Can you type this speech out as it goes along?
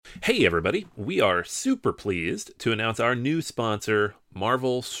Hey everybody, we are super pleased to announce our new sponsor,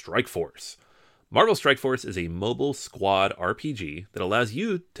 Marvel Strike Force. Marvel Strike Force is a mobile squad RPG that allows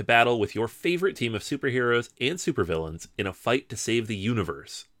you to battle with your favorite team of superheroes and supervillains in a fight to save the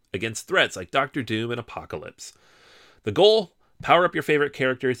universe against threats like Doctor Doom and Apocalypse. The goal? Power up your favorite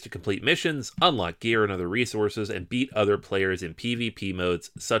characters to complete missions, unlock gear and other resources, and beat other players in PvP modes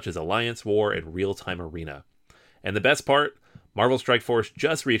such as Alliance War and Real-Time Arena. And the best part? Marvel Strike Force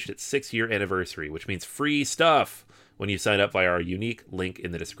just reached its 6-year anniversary, which means free stuff when you sign up via our unique link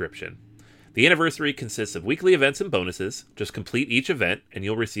in the description. The anniversary consists of weekly events and bonuses. Just complete each event and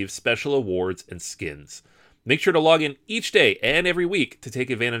you'll receive special awards and skins. Make sure to log in each day and every week to take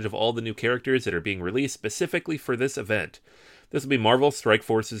advantage of all the new characters that are being released specifically for this event. This will be Marvel Strike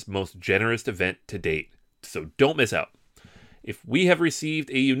Force's most generous event to date, so don't miss out. If we have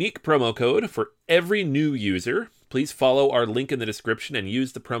received a unique promo code for every new user, please follow our link in the description and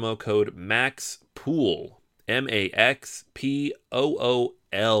use the promo code MAXPOOL, MAXPOOL.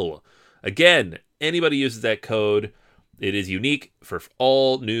 Again, anybody uses that code, it is unique for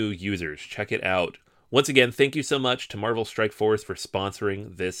all new users. Check it out. Once again, thank you so much to Marvel Strike Force for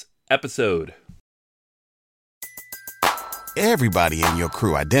sponsoring this episode. Everybody in your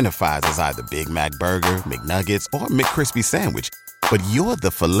crew identifies as either Big Mac Burger, McNuggets, or McCrispy Sandwich. But you're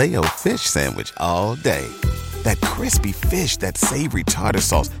the Filet-O-Fish Sandwich all day. That crispy fish, that savory tartar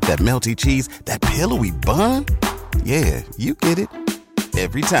sauce, that melty cheese, that pillowy bun. Yeah, you get it.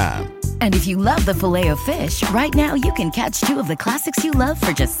 Every time. And if you love the Filet-O-Fish, right now you can catch two of the classics you love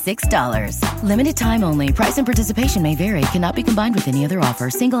for just $6. Limited time only. Price and participation may vary. Cannot be combined with any other offer.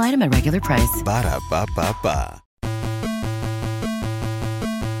 Single item at regular price. Ba-da-ba-ba-ba.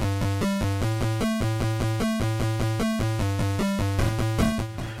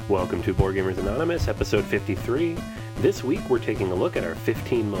 Welcome to Board Gamers Anonymous, episode 53. This week we're taking a look at our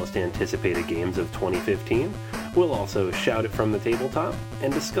 15 most anticipated games of 2015. We'll also shout it from the tabletop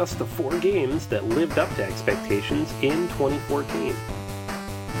and discuss the 4 games that lived up to expectations in 2014.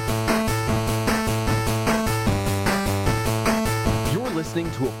 You're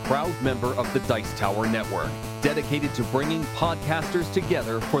listening to a proud member of the Dice Tower Network, dedicated to bringing podcasters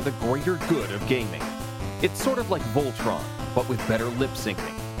together for the greater good of gaming. It's sort of like Voltron, but with better lip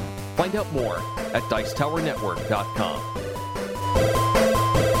syncing. Find out more at DicetowerNetwork.com.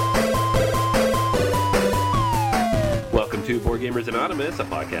 Welcome to Board Gamers Anonymous, a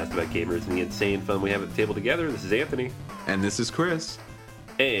podcast about gamers and the insane fun we have at the table together. This is Anthony. And this is Chris.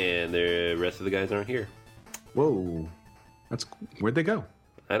 And the rest of the guys aren't here. Whoa. Where'd they go?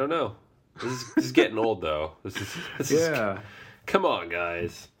 I don't know. This is getting old, though. Come on,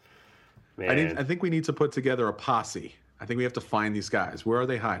 guys. Man. I think we need to put together a posse. I think we have to find these guys. Where are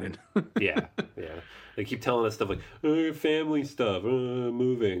they hiding? Yeah. They keep telling us stuff like, family stuff,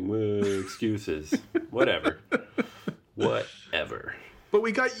 moving, excuses, whatever. But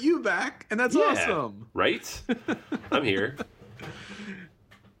we got you back, and that's awesome. Right? I'm here.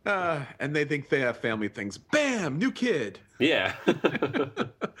 And they think they have family things. Bam! New kid. Yeah.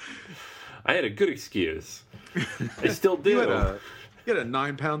 I had a good excuse. I still do. You had a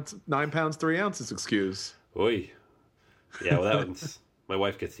 9 pounds 3 ounces excuse. Oy. Yeah, well, that one's... My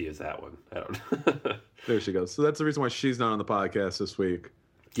wife gets to use that one. I don't... There she goes. So that's the reason why she's not on the podcast this week.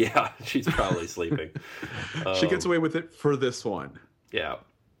 Yeah, she's probably sleeping. She gets away with it for this one. Yeah.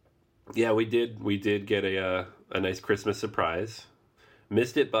 Yeah, we did get a nice Christmas surprise.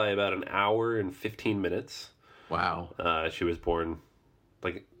 Missed it by about an hour and 15 minutes. Wow. She was born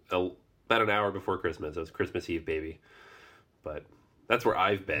about an hour before Christmas. It was Christmas Eve, baby. But that's where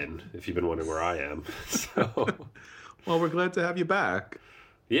I've been, if you've been wondering where I am. So... Well, we're glad to have you back.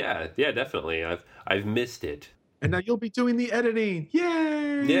 Yeah, definitely. I've missed it. And now you'll be doing the editing.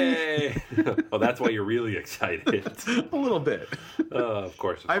 Yay! Well, that's why you're really excited. A little bit. Of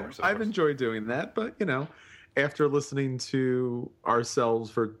course. I've enjoyed doing that, but after listening to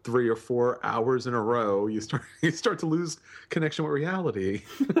ourselves for 3 or 4 hours in a row, you start to lose connection with reality.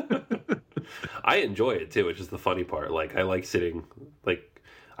 I enjoy it too, which is the funny part. Like, I like sitting,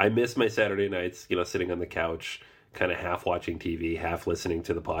 I miss my Saturday nights, sitting on the couch, kind of half watching TV, half listening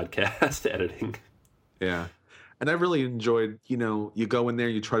to the podcast, editing. Yeah. And I really enjoyed, you go in there,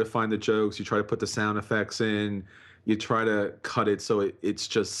 you try to find the jokes, you try to put the sound effects in, you try to cut it so it's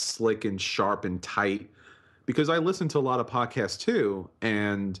just slick and sharp and tight. Because I listen to a lot of podcasts too,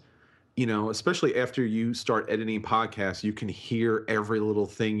 and, especially after you start editing podcasts, you can hear every little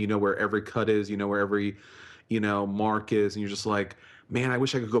thing, where every cut is, where every, mark is, and you're just like, man, I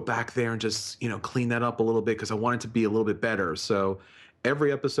wish I could go back there and just, clean that up a little bit because I want it to be a little bit better. So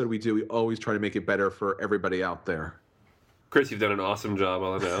every episode we do, we always try to make it better for everybody out there. Chris, you've done an awesome job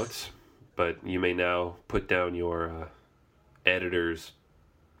on the notes, but you may now put down your editor's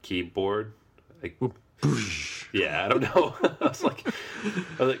keyboard. Yeah, I don't know. I was like,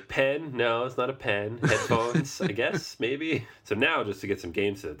 pen? No, it's not a pen. Headphones, I guess, maybe. So now, just to get some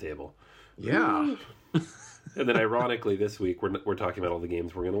games to the table. Yeah. And then, ironically, this week we're talking about all the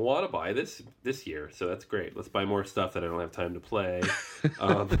games we're going to want to buy this year. So that's great. Let's buy more stuff that I don't have time to play.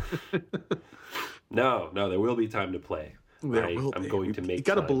 No, there will be time to play. I'm going to make. You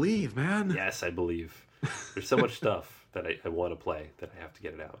gotta time. believe, man. Yes, I believe. There's so much stuff that I want to play that I have to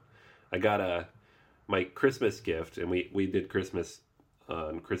get it out. I got my Christmas gift, and we did Christmas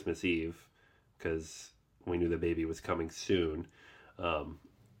on Christmas Eve because we knew the baby was coming soon.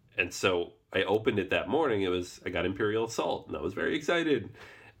 And so I opened it that morning. I got Imperial Assault, and I was very excited.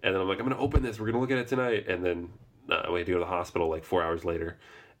 And then I'm like, I'm going to open this. We're going to look at it tonight. And then we had to go to the hospital like 4 hours later.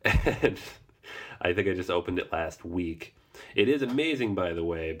 And I think I just opened it last week. It is amazing, by the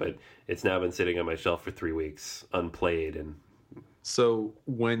way, but it's now been sitting on my shelf for 3 weeks, unplayed. And so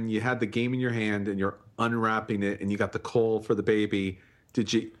when you had the game in your hand and you're unwrapping it and you got the call for the baby,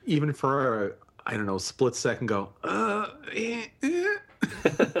 did you even for a split second go,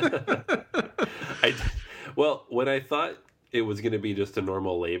 Well, when I thought it was going to be just a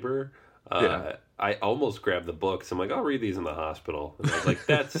normal labor, I almost grabbed the books. I'm like, I'll read these in the hospital. And I was like,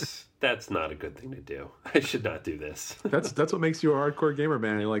 that's not a good thing to do. I should not do this. That's what makes you a hardcore gamer,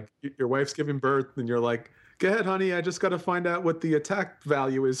 man. You're like, your wife's giving birth and you're like, go ahead, honey. I just got to find out what the attack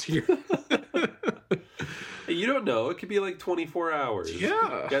value is here. You don't know. It could be like 24 hours.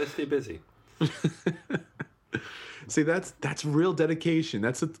 Yeah. You got to stay busy. See, that's real dedication.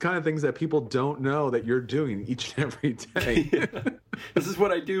 That's the kind of things that people don't know that you're doing each and every day. Yeah. This is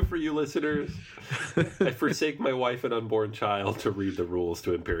what I do for you listeners. I forsake my wife and unborn child to read the rules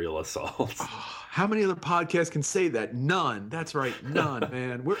to Imperial Assault. How many other podcasts can say that? None. That's right. None,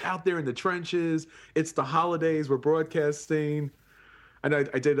 man. We're out there in the trenches. It's the holidays. We're broadcasting. And I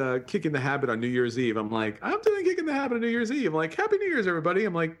did a Kick in the Habit on New Year's Eve. I'm like, I'm doing Kick in the Habit on New Year's Eve. I'm like, Happy New Year's, everybody.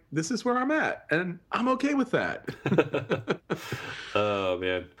 I'm like, this is where I'm at. And I'm okay with that. Oh,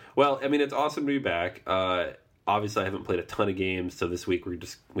 man. Well, I mean, it's awesome to be back. Obviously, I haven't played a ton of games. So this week,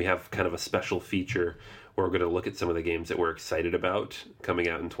 we have kind of a special feature where we're going to look at some of the games that we're excited about coming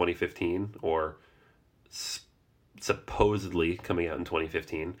out in 2015 or supposedly coming out in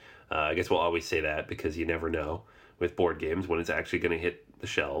 2015. I guess we'll always say that because you never know with board games when it's actually going to hit the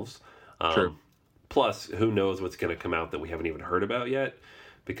shelves. True. Plus, who knows what's going to come out that we haven't even heard about yet,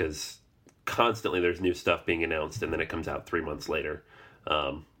 because constantly there's new stuff being announced and then it comes out 3 months later.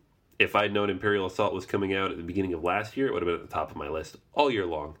 If I'd known Imperial Assault was coming out at the beginning of last year, it would have been at the top of my list all year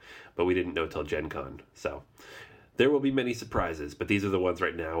long, but we didn't know till Gen Con. So there will be many surprises, but these are the ones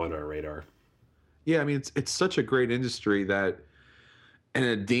right now on our radar. Yeah, I mean, it's such a great industry and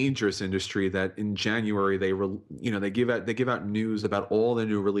a dangerous industry that in January they give out news about all the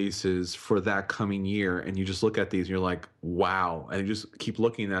new releases for that coming year, and you just look at these and you're like, wow, and you just keep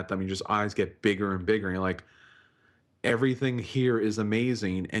looking at them, your just eyes get bigger and bigger, and you're like, everything here is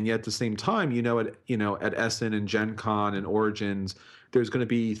amazing. And yet at the same time, at Essen and Gen Con and Origins, there's going to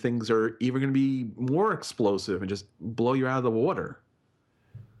be things that are even going to be more explosive and just blow you out of the water.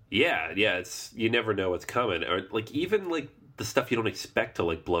 Yeah, it's you never know what's coming, or even the stuff you don't expect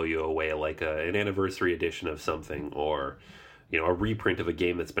to blow you away, like an anniversary edition of something, or a reprint of a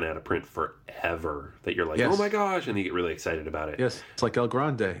game that's been out of print forever that you're like, yes. Oh my gosh, and you get really excited about it. Yes, it's like El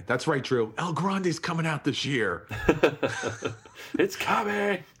Grande. That's right, Drew. El Grande's coming out this year. It's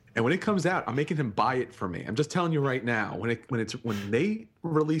coming. And when it comes out, I'm making him buy it for me. I'm just telling you right now. When they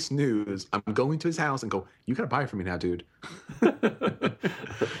release news, I'm going to his house and go, you gotta buy it for me now, dude.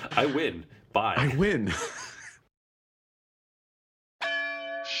 I win. Buy. I win.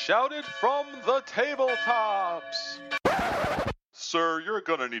 Shouted from the tabletops. Sir, you're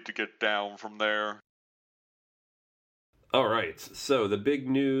gonna need to get down from there. All right, so the big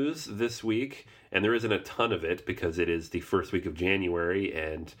news this week, and there isn't a ton of it because it is the first week of January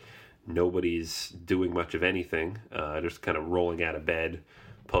and nobody's doing much of anything, just kind of rolling out of bed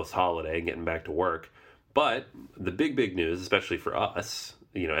post-holiday and getting back to work. But the big news, especially for us,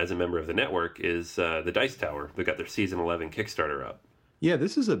 as a member of the network, is the Dice Tower. They got their Season 11 Kickstarter up. Yeah,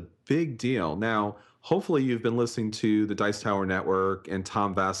 this is a big deal. Now, hopefully you've been listening to the Dice Tower Network and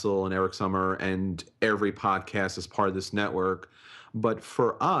Tom Vassell and Eric Sommer and every podcast as part of this network. But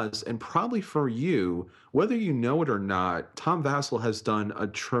for us, and probably for you, whether you know it or not, Tom Vassell has done a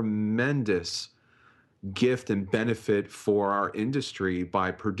tremendous gift and benefit for our industry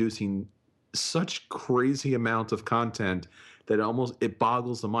by producing such crazy amount of content that it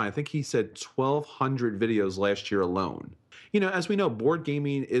boggles the mind. I think he said 1,200 videos last year alone. as we know, board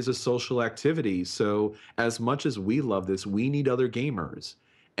gaming is a social activity. So as much as we love this, we need other gamers.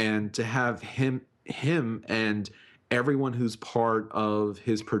 And to have him and everyone who's part of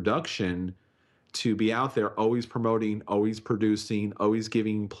his production to be out there always promoting, always producing, always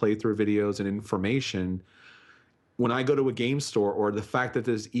giving playthrough videos and information. When I go to a game store, or the fact that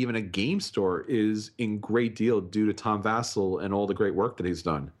there's even a game store, is in great deal due to Tom Vassell and all the great work that he's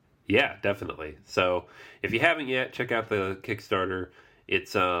done. Yeah, definitely. So if you haven't yet, check out the Kickstarter.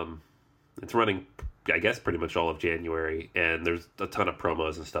 It's running, I guess, pretty much all of January, and there's a ton of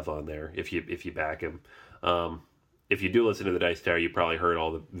promos and stuff on there if you back him. If you do listen to the Dice Tower, you probably heard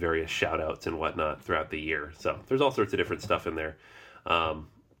all the various shout-outs and whatnot throughout the year. So there's all sorts of different stuff in there.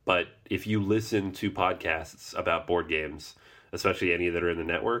 But if you listen to podcasts about board games, especially any that are in the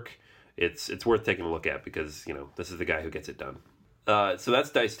network, it's worth taking a look at, because, this is the guy who gets it done. So that's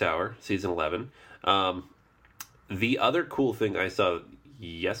Dice Tower, Season 11. The other cool thing I saw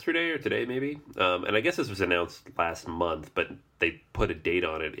yesterday or today maybe, and I guess this was announced last month, but they put a date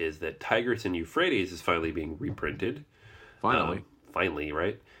on it, is that Tigris and Euphrates is finally being reprinted. Finally,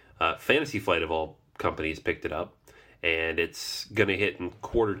 right? Fantasy Flight, of all companies, picked it up, and it's going to hit in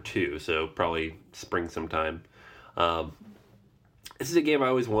Q2, so probably spring sometime. This is a game I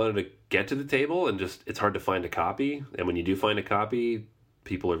always wanted to get to the table, and it's hard to find a copy. And when you do find a copy,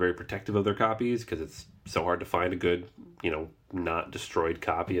 people are very protective of their copies, because it's so hard to find a good, not destroyed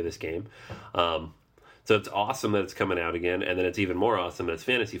copy of this game. So it's awesome that it's coming out again, and then it's even more awesome that it's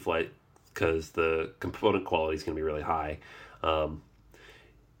Fantasy Flight, because the component quality is going to be really high.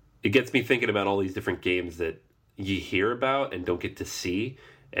 It gets me thinking about all these different games that you hear about and don't get to see,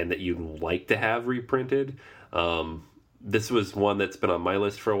 and that you'd like to have reprinted. This was one that's been on my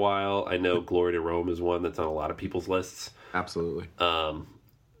list for a while. I know Glory to Rome is one that's on a lot of people's lists. Absolutely.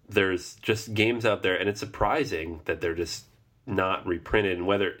 There's just games out there, and it's surprising that they're just not reprinted. And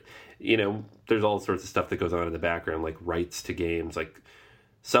whether, there's all sorts of stuff that goes on in the background, like rights to games. Like,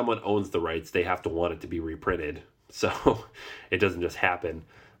 someone owns the rights, they have to want it to be reprinted. So it doesn't just happen.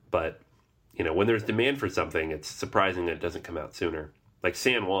 But, when there's demand for something, it's surprising that it doesn't come out sooner. Like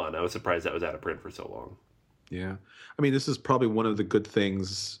San Juan, I was surprised that was out of print for so long. Yeah. I mean, this is probably one of the good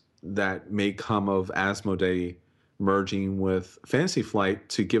things that may come of Asmodee merging with Fantasy Flight,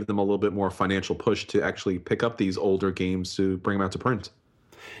 to give them a little bit more financial push to actually pick up these older games to bring them out to print.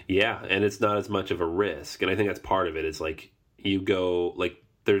 Yeah, and it's not as much of a risk. And I think that's part of it, is like,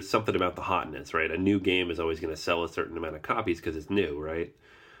 there's something about the hotness, right? A new game is always going to sell a certain amount of copies because it's new, right?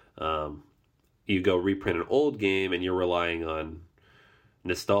 You go reprint an old game, and you're relying on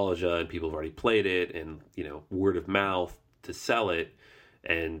nostalgia, and people have already played it, and word of mouth to sell it,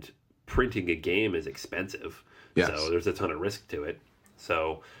 and printing a game is expensive. Yes. So there's a ton of risk to it.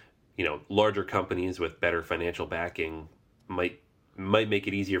 So larger companies with better financial backing might make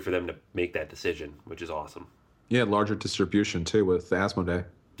it easier for them to make that decision, which is awesome. Yeah, larger distribution too with Asmodee.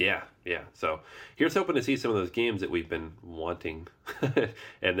 Yeah. So here's hoping to see some of those games that we've been wanting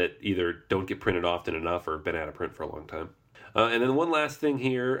and that either don't get printed often enough or have been out of print for a long time. And then one last thing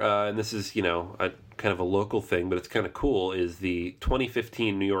here, and this is, a kind of a local thing, but it's kind of cool, is the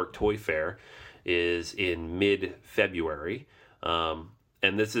 2015 New York Toy Fair is in mid-February. And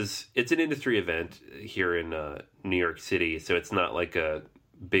it's an industry event here in New York City, so it's not like a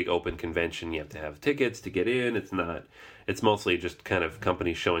big open convention. You have to have tickets to get in. It's mostly just kind of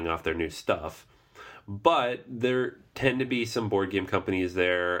companies showing off their new stuff. But there tend to be some board game companies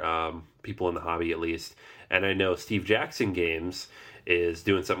there, people in the hobby at least. And I know Steve Jackson Games is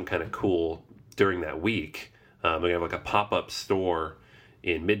doing something kind of cool during that week. They're going to have like a pop-up store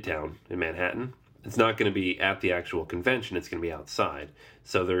in Midtown in Manhattan. It's not going to be at the actual convention. It's going to be outside.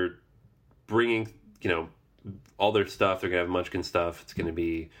 So they're bringing, all their stuff. They're going to have Munchkin stuff. It's going to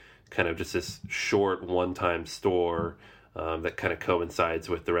be kind of just this short one-time store that kind of coincides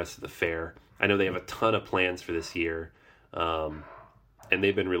with the rest of the fair. I know they have a ton of plans for this year. And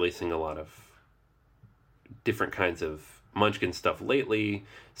they've been releasing a lot of different kinds of Munchkin stuff lately.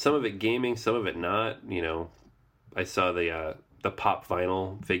 Some of it gaming, some of it not. I saw the pop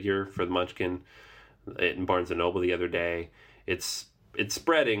vinyl figure for the Munchkin in Barnes & Noble the other day. It's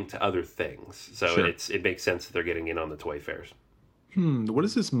spreading to other things. So sure. It makes sense that they're getting in on the toy fairs. What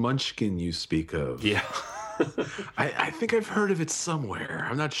is this Munchkin you speak of? Yeah. I think I've heard of it somewhere.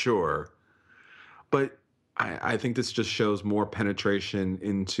 I'm not sure. But I think this just shows more penetration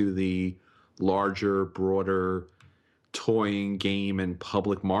into the larger, broader toying game and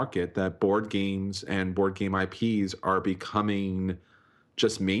public market, that board games and board game IPs are becoming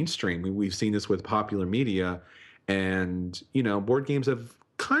just mainstream. We've seen this with popular media, and board games have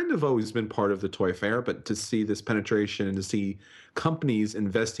kind of always been part of the toy fair, but to see this penetration and to see companies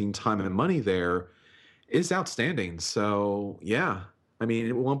investing time and money there is outstanding. So, yeah. I mean,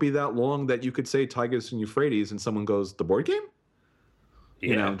 it won't be that long that you could say Tigris and Euphrates and someone goes, the board game?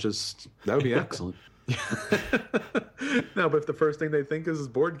 You know, just that would be excellent. No, but if the first thing they think is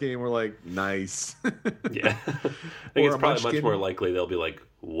board game, we're like, nice. Yeah. I think it's probably much more likely they'll be like,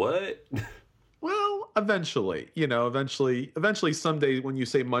 what? Well, eventually, eventually someday when you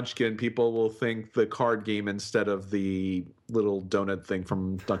say Munchkin, people will think the card game instead of the little donut thing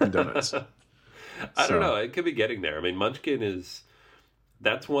from Dunkin' Donuts. I don't know. It could be getting there. I mean, Munchkin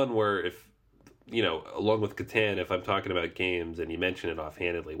that's one where if, along with Catan, if I'm talking about games and you mention it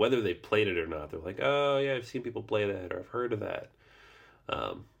offhandedly, whether they've played it or not, they're like, oh, yeah, I've seen people play that or I've heard of that.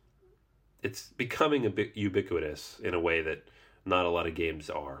 It's becoming a bit ubiquitous in a way that not a lot of games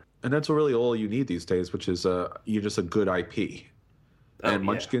are. And that's really all you need these days, which is you're just a good IP. And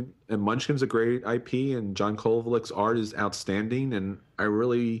Munchkin's a great IP, and John Kovalick's art is outstanding, and I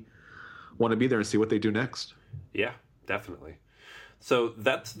really want to be there and see what they do next. Yeah, definitely. So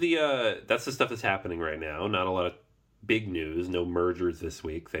that's the stuff that's happening right now. Not a lot of big news, no mergers this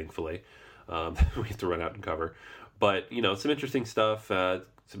week, thankfully. We have to run out and cover. But, some interesting stuff,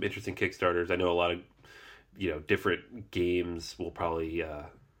 some interesting Kickstarters. I know a lot of, different games will probably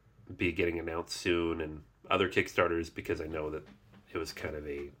be getting announced soon, and other Kickstarters, because I know that it was kind of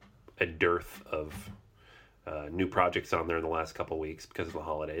a dearth of new projects on there in the last couple of weeks because of the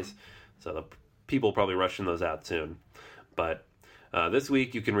holidays. So the people will probably rushing those out soon. But this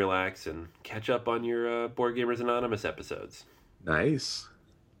week you can relax and catch up on your Board Gamers Anonymous episodes. Nice.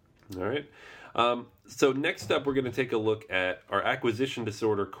 All right. So next up, we're going to take a look at our Acquisition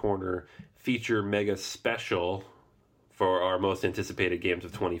Disorder Corner feature mega special for our most anticipated games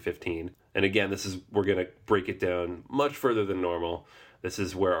of 2015. And again, we're going to break it down much further than normal. This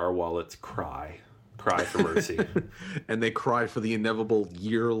is where our wallets cry for mercy. And they cry for the inevitable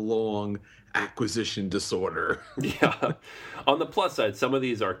year-long acquisition disorder. Yeah. On the plus side, some of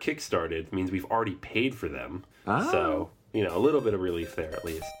these are kickstarted. It means we've already paid for them. So, a little bit of relief there at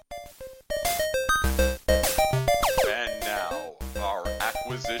least. And now, our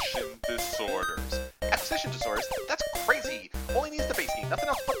acquisition disorders. Acquisition disorders? That's crazy! Only needs the base game, nothing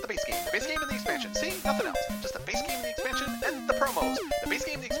else but the base game. The base game and the expansion. See? Nothing else. Just the base game and the expansion and the promos. The base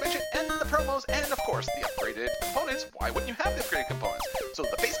game, the expansion, and the promos, and of course, the upgraded components. Why wouldn't you have the upgraded components? So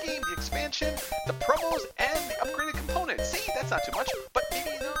the base game, the expansion, the promos, and the upgraded components. See? That's not too much, but maybe,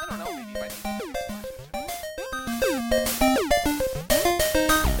 I don't know, maybe you might need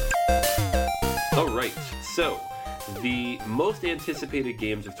Alright, so the most anticipated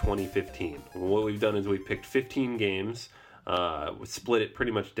games of 2015. What we've done is we've picked 15 games, split it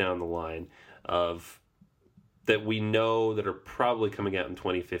pretty much down the line of that we know that are probably coming out in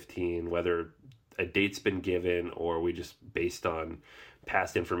 2015, whether a date's been given or we just, based on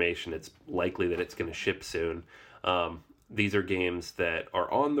past information, it's likely that it's going to ship soon. These are games that are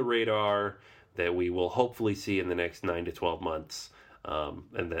on the radar that we will hopefully see in the next 9 to 12 months,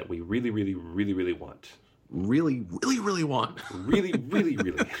 and that we really, really, really, really want. Really, really, really want. Really, really,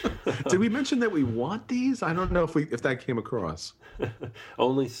 really. Did we mention that we want these? I don't know if that came across.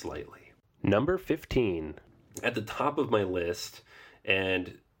 Only slightly. Number 15. At the top of my list,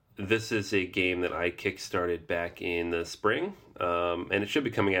 and this is a game that I kickstarted back in the spring, and it should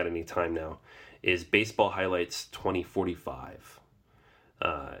be coming out any time now, is Baseball Highlights 2045.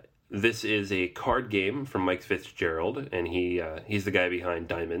 This is a card game from Mike Fitzgerald, and he's the guy behind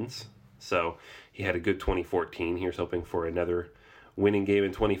Diamonds. So he had a good 2014. Here's hoping for another winning game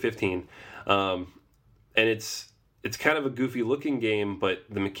in 2015. And it's kind of a goofy looking game, but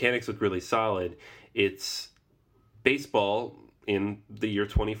the mechanics look really solid. It's baseball in the year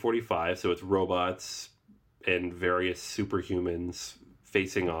 2045, so it's robots and various superhumans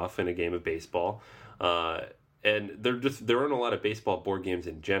facing off in a game of baseball. And there aren't a lot of baseball board games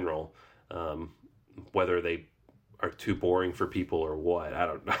in general, whether they are too boring for people or what. I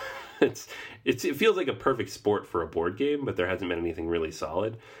don't know. It feels like a perfect sport for a board game, but there hasn't been anything really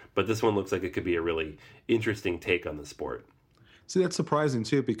solid. But this one looks like it could be a really interesting take on the sport. See, that's surprising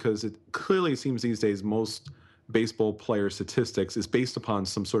too, because it clearly seems these days most baseball player statistics is based upon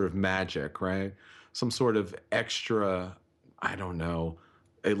some sort of magic, right? Some sort of extra, I don't know,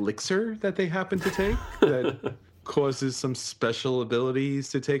 elixir that they happen to take that causes some special abilities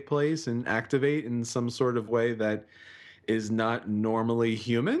to take place and activate in some sort of way that is not normally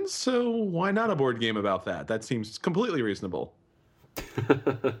human. So why not a board game about that? That seems completely reasonable.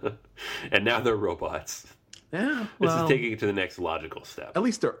 And now they're robots. Yeah, this is taking it to the next logical step. At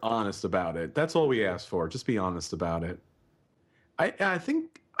least they're honest about it. That's all we ask for. Just be honest about it. I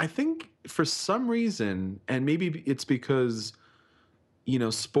think for some reason, and maybe it's because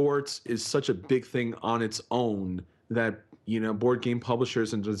sports is such a big thing on its own that board game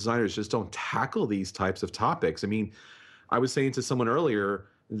publishers and designers just don't tackle these types of topics. I mean, I was saying to someone earlier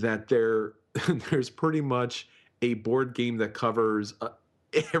that there's pretty much a board game that covers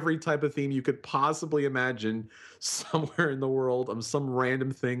every type of theme you could possibly imagine somewhere in the world of some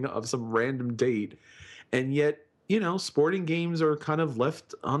random thing of some random date. And yet, sporting games are kind of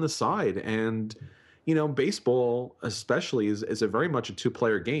left on the side. And, baseball especially is a very much a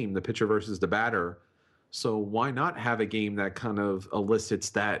two-player game, the pitcher versus the batter. So why not have a game that kind of elicits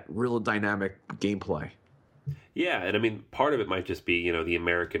that real dynamic gameplay? Yeah, and I mean, part of it might just be, the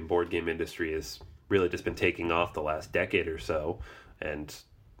American board game industry has really just been taking off the last decade or so, and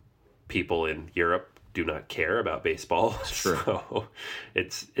people in Europe do not care about baseball. Sure. So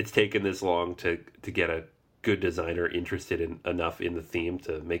it's taken this long to get a good designer interested enough in the theme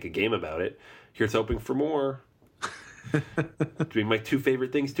to make a game about it. Here's hoping for more. Doing my two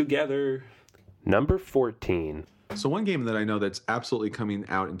favorite things together. Number 14. So one game that I know that's absolutely coming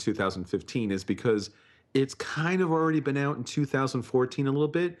out in 2015 is because it's kind of already been out in 2014 a little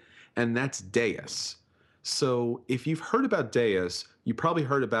bit, and that's Deus. So if you've heard about Deus, you probably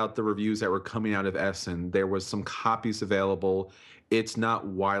heard about the reviews that were coming out of Essen. There was some copies available. It's not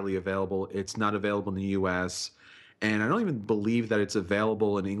widely available. It's not available in the US. And I don't even believe that it's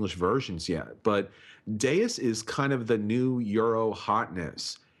available in English versions yet. But Deus is kind of the new Euro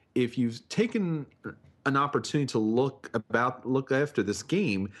hotness. If you've taken an opportunity to look after this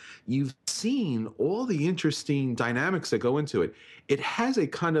game, you've seen all the interesting dynamics that go into it. It has a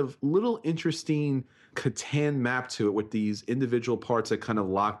kind of little interesting Catan map to it with these individual parts that kind of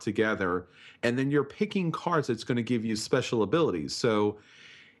lock together, and then you're picking cards that's going to give you special abilities. So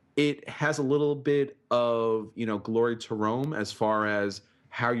it has a little bit of Glory to Rome as far as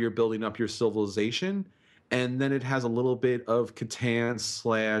how you're building up your civilization. And then it has a little bit of Catan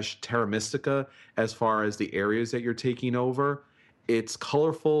 / Terra Mystica as far as the areas that you're taking over. It's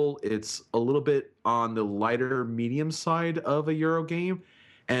colorful. It's a little bit on the lighter medium side of a Euro game.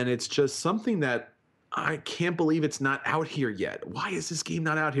 And it's just something that I can't believe it's not out here yet. Why is this game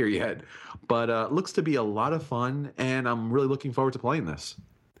not out here yet? But looks to be a lot of fun, and I'm really looking forward to playing this.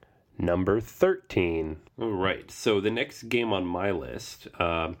 Number 13. All right, so the next game on my list,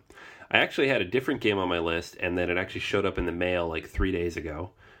 I actually had a different game on my list, and then it actually showed up in the mail like 3 days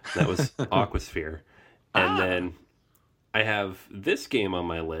ago. That was Aquasphere. And then I have this game on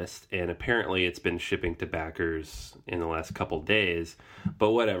my list, and apparently it's been shipping to backers in the last couple days.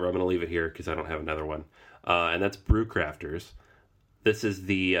 But whatever, I'm going to leave it here because I don't have another one. And that's Brewcrafters. This is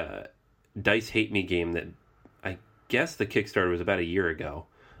the Dice Hate Me game that I guess the Kickstarter was about a year ago.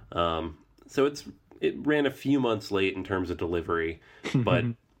 So it ran a few months late in terms of delivery, but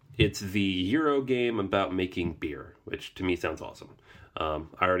it's the Euro game about making beer, which to me sounds awesome. I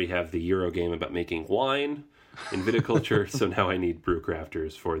already have the Euro game about making wine in viticulture, so now I need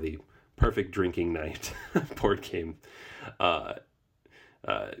Brewcrafters for the perfect drinking night board game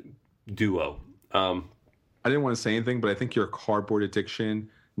duo. I didn't want to say anything, but I think your cardboard addiction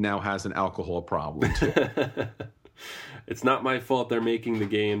now has an alcohol problem too. It's not my fault they're making the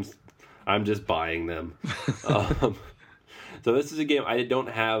games. I'm just buying them. So this is a game, I don't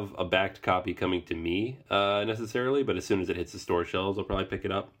have a backed copy coming to me necessarily, but as soon as it hits the store shelves, I'll probably pick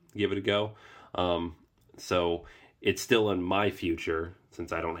it up, give it a go. So it's still in my future,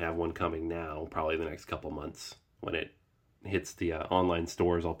 since I don't have one coming now, probably the next couple months. When it hits the online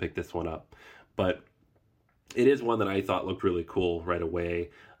stores, I'll pick this one up. But it is one that I thought looked really cool right away.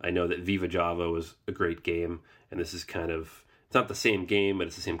 I know that Viva Java was a great game, and this is kind of, it's not the same game, but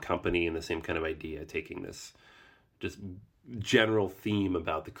it's the same company and the same kind of idea, taking this just general theme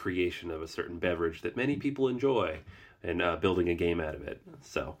about the creation of a certain beverage that many people enjoy and building a game out of it.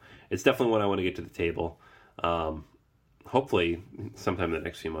 So it's definitely one I want to get to the table. Hopefully sometime in the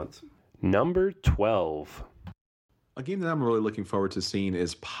next few months. Number 12. A game that I'm really looking forward to seeing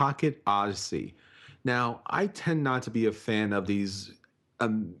is Pocket Odyssey. Now, I tend not to be a fan of these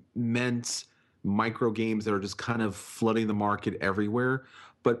immense micro games that are just kind of flooding the market everywhere.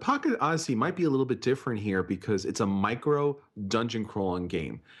 But Pocket Odyssey might be a little bit different here because it's a micro dungeon crawling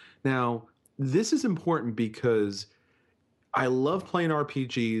game. Now, this is important because I love playing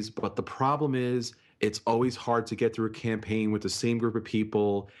RPGs, but the problem is it's always hard to get through a campaign with the same group of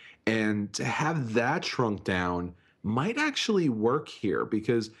people. And to have that shrunk down might actually work here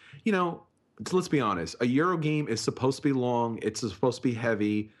because, let's be honest, a Euro game is supposed to be long, it's supposed to be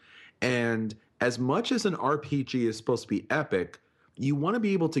heavy, and as much as an RPG is supposed to be epic, you want to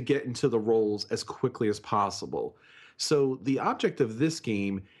be able to get into the roles as quickly as possible. So the object of this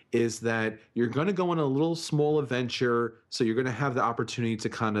game is that you're going to go on a little small adventure. So you're going to have the opportunity to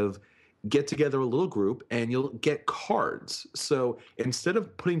kind of get together a little group and you'll get cards. So instead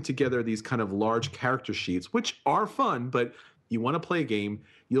of putting together these kind of large character sheets, which are fun, but you want to play a game,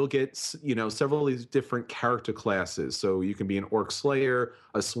 you'll get, several of these different character classes. So you can be an orc slayer,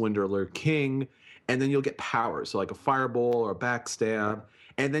 a swindler king, and then you'll get powers. So like a fireball or a backstab,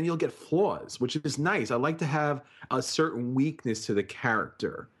 and then you'll get flaws, which is nice. I like to have a certain weakness to the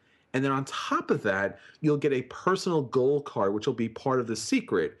character. And then on top of that, you'll get a personal goal card, which will be part of the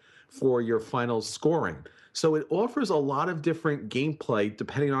secret for your final scoring. So it offers a lot of different gameplay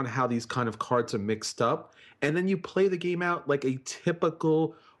depending on how these kind of cards are mixed up. And then you play the game out like a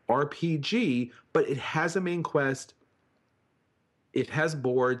typical RPG, but it has a main quest. It has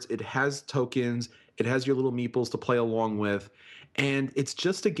boards, it has tokens, it has your little meeples to play along with. And it's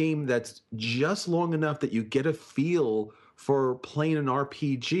just a game that's just long enough that you get a feel for playing an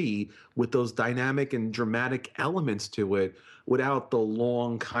RPG with those dynamic and dramatic elements to it without the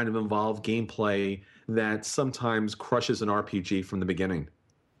long kind of involved gameplay that sometimes crushes an RPG from the beginning.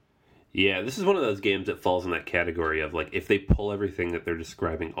 Yeah, this is one of those games that falls in that category of like, if they pull everything that they're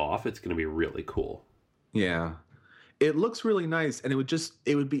describing off, it's going to be really cool. Yeah. It looks really nice, and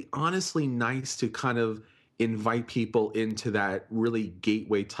it would be honestly nice to kind of invite people into that really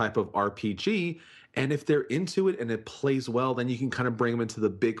gateway type of RPG. And if they're into it and it plays well, then you can kind of bring them into the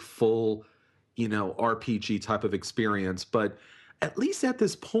big full, RPG type of experience. But at least at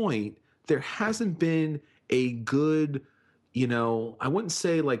this point, there hasn't been a good, I wouldn't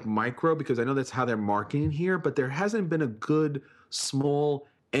say like micro, because I know that's how they're marketing here, but there hasn't been a good small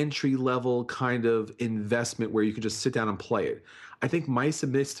entry level kind of investment where you can just sit down and play it. I think Mice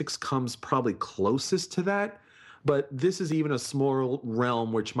and Mystics comes probably closest to that, but this is even a small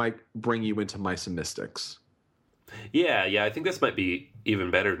realm which might bring you into Mice and Mystics. Yeah, I think this might be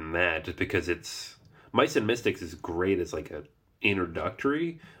even better than that, just because Mice and Mystics is great as like a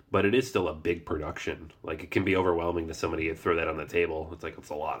introductory, but it is still a big production. Like, it can be overwhelming to somebody to throw that on the table. It's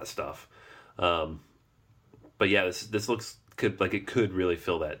a lot of stuff. But yeah, this looks it could really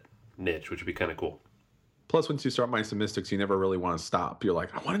fill that niche, which would be kind of cool. Plus, once you start Mice and Mystics, you never really want to stop. You're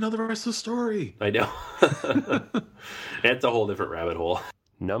like, I want to know the rest of the story. I know. It's a whole different rabbit hole.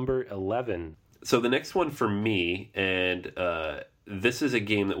 Number 11. So the next one for me, and this is a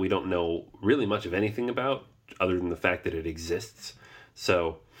game that we don't know really much of anything about, other than the fact that it exists.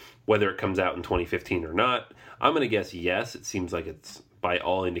 So whether it comes out in 2015 or not, I'm going to guess yes. It seems like it's, by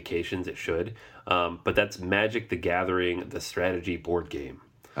all indications, it should. But that's Magic the Gathering, the strategy board game.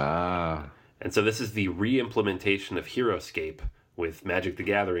 And so this is the re-implementation of HeroScape with Magic the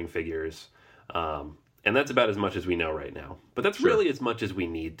Gathering figures. And that's about as much as we know right now. But that's really as much as we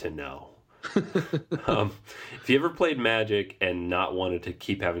need to know. If you ever played Magic and not wanted to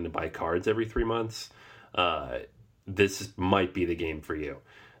keep having to buy cards every 3 months, this might be the game for you.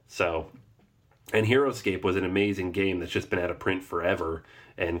 And HeroScape was an amazing game that's just been out of print forever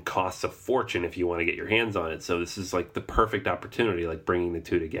and costs a fortune if you want to get your hands on it. So this is like the perfect opportunity, like bringing the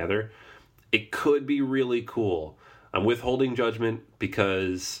two together. It could be really cool. I'm withholding judgment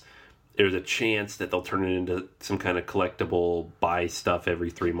because there's a chance that they'll turn it into some kind of collectible, buy stuff every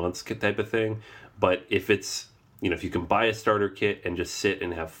 3 months type of thing. But if it's, if you can buy a starter kit and just sit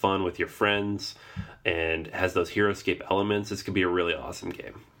and have fun with your friends and has those HeroScape elements, this could be a really awesome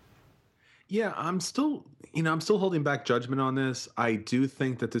game. Yeah, I'm still holding back judgment on this. I do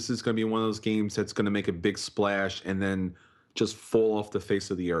think that this is going to be one of those games that's going to make a big splash and then just fall off the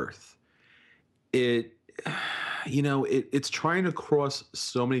face of the earth. It's trying to cross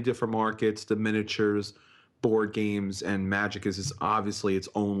so many different markets, the miniatures, board games, and Magic is obviously its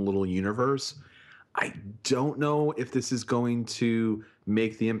own little universe. I don't know if this is going to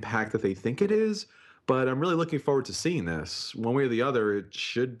make the impact that they think it is, but I'm really looking forward to seeing this. One way or the other, it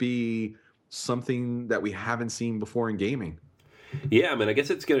should be something that we haven't seen before in gaming. Yeah, I mean, I guess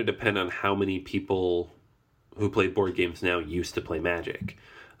it's going to depend on how many people who play board games now used to play Magic.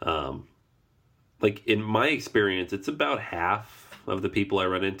 Like, in my experience, it's about half of the people I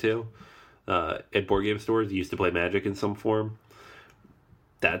run into at board game stores used to play Magic in some form.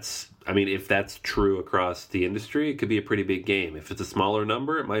 If that's true across the industry, it could be a pretty big game. If it's a smaller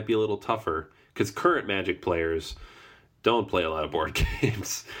number, it might be a little tougher, because current Magic players don't play a lot of board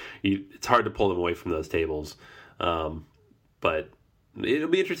games. It's hard to pull them away from those tables. But it'll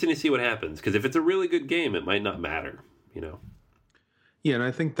be interesting to see what happens, because if it's a really good game, it might not matter, Yeah, and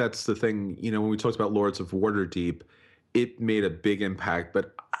I think that's the thing, when we talked about Lords of Waterdeep, it made a big impact.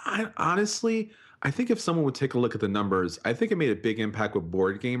 But honestly, I think if someone would take a look at the numbers, I think it made a big impact with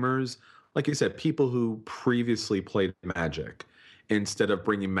board gamers like you said, people who previously played Magic instead of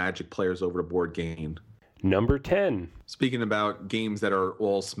bringing Magic players over to board game. Number 10. Speaking about games that are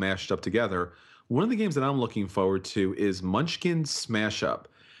all smashed up together, one of the games that I'm looking forward to is Munchkin Smash Up.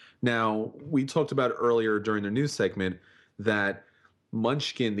 Now, we talked about earlier during the news segment that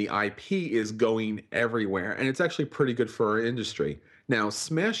Munchkin, the IP, is going everywhere, and it's actually pretty good for our industry. Now,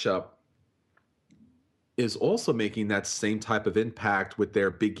 Smash Up is also making that same type of impact with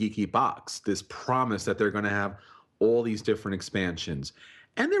their Big Geeky box, this promise that they're going to have all these different expansions.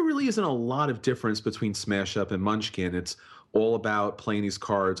 And there really isn't a lot of difference between Smash Up and Munchkin. It's all about playing these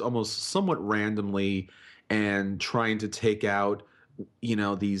cards almost somewhat randomly and trying to take out,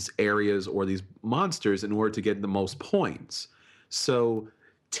 these areas or these monsters in order to get the most points. So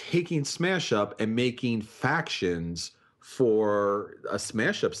taking Smash Up and making factions for a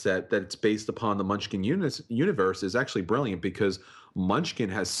Smash Up set that's based upon the Munchkin universe is actually brilliant, because Munchkin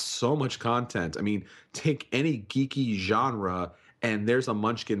has so much content. I mean, take any geeky genre and there's a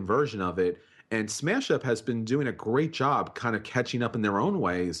Munchkin version of it. And Smash Up has been doing a great job kind of catching up in their own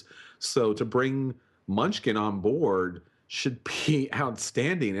ways. So to bring Munchkin on board should be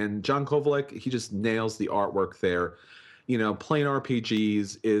outstanding. And John Kovalek, he just nails the artwork there. Playing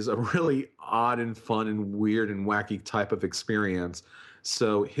RPGs is a really odd and fun and weird and wacky type of experience.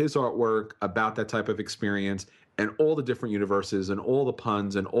 So his artwork about that type of experience and all the different universes and all the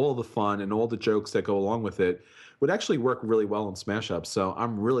puns and all the fun and all the jokes that go along with it would actually work really well in Smash Up. So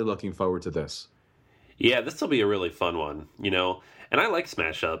I'm really looking forward to this. Yeah, this will be a really fun one, And I like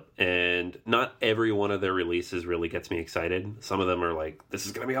Smash Up, and not every one of their releases really gets me excited. Some of them are like, this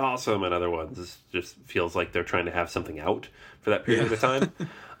is going to be awesome, and other ones this just feels like they're trying to have something out for that period of time.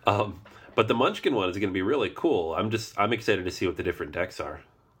 But the Munchkin one is going to be really cool. I'm excited to see what the different decks are.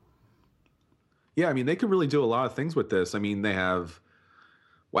 Yeah, I mean, they could really do a lot of things with this. I mean, they have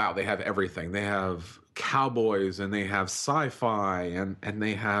everything. They have cowboys, and they have sci-fi, and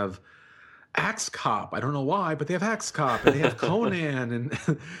they have Axe Cop. I don't know why, but they have Axe Cop, and they have Conan, and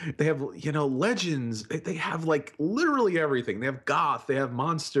they have, legends. They have like literally everything. They have goth, they have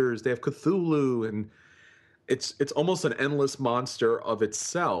monsters, they have Cthulhu, and it's almost an endless monster of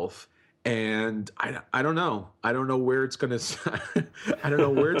itself. And I don't know. I don't know where it's going to I don't know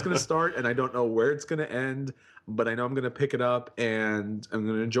where it's going to start, and I don't know where it's going to end, but I know I'm going to pick it up and I'm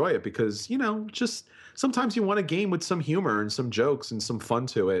going to enjoy it, because, just sometimes you want a game with some humor and some jokes and some fun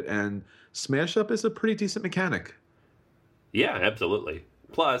to it, and Smash Up is a pretty decent mechanic. Yeah, absolutely.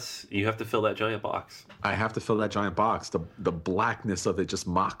 Plus, you have to fill that giant box. I have to fill that giant box. The blackness of it just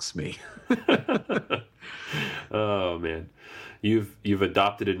mocks me. Oh man, you've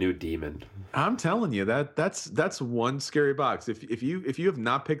adopted a new demon. I'm telling you, that's one scary box. If you have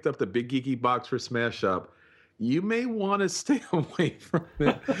not picked up the Big Geeky box for Smash Up, you may want to stay away from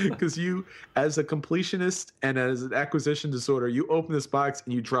it, because you, as a completionist and as an acquisition disorder, you open this box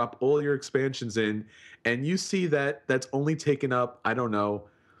and you drop all your expansions in, and you see that that's only taken up, I don't know,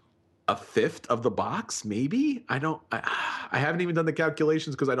 a fifth of the box, maybe? I haven't even done the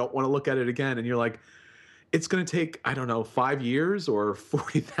calculations because I don't want to look at it again. And you're like, it's going to take, I don't know, 5 years or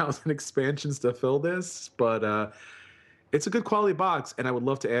 40,000 expansions to fill this. But it's a good quality box, and I would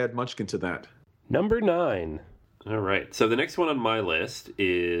love to add Munchkin to that. Number 9. All right. So the next one on my list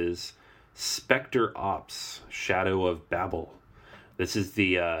is Spectre Ops, Shadow of Babel. This is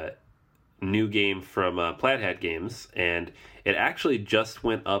the new game from Plaid Hat Games, and it actually just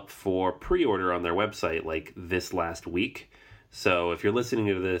went up for pre-order on their website like this last week. So if you're listening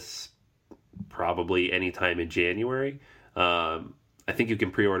to this probably anytime in January, I think you can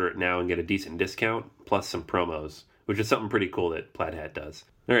pre-order it now and get a decent discount plus some promos, which is something pretty cool that Plaid Hat does.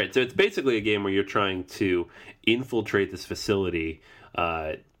 All right, so it's basically a game where you're trying to infiltrate this facility,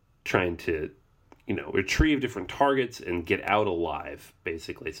 trying to, retrieve different targets and get out alive,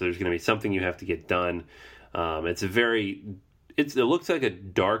 basically. So there's going to be something you have to get done. It looks like a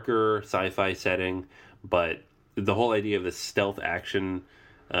darker sci-fi setting, but the whole idea of the stealth action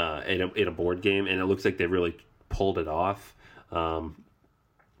in a board game, and it looks like they really pulled it off.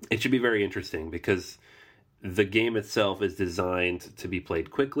 It should be very interesting because the game itself is designed to be played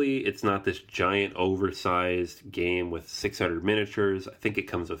quickly. It's not this giant oversized game with 600 miniatures. I think it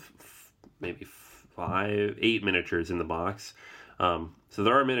comes with maybe 8 miniatures in the box. So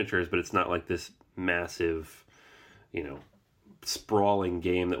there are miniatures, but it's not like this massive, sprawling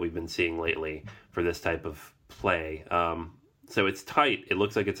game that we've been seeing lately for this type of play. So it's tight. It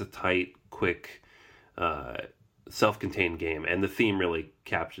looks like it's a tight, quick, self-contained game, and the theme really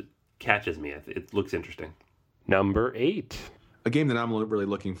catches me. It looks interesting. Number 8. A game that I'm really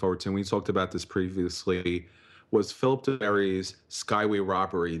looking forward to, and we talked about this previously, was Philip DeBerry's Skyway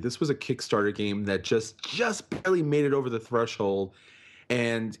Robbery. This was a Kickstarter game that just barely made it over the threshold,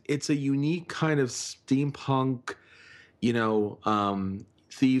 and it's a unique kind of steampunk,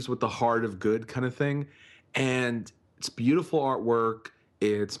 thieves with the heart of good kind of thing. And it's beautiful artwork,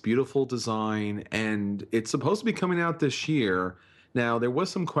 it's beautiful design, and it's supposed to be coming out this year. Now, there was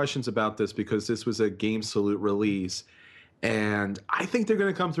some questions about this because this was a Game Salute release, and I think they're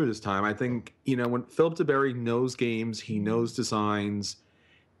going to come through this time. I think, when Philip DeBerry knows games, he knows designs,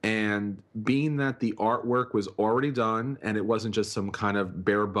 and being that the artwork was already done and it wasn't just some kind of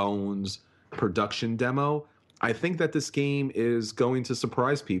bare bones production demo, I think that this game is going to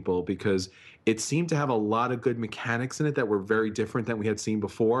surprise people because it seemed to have a lot of good mechanics in it that were very different than we had seen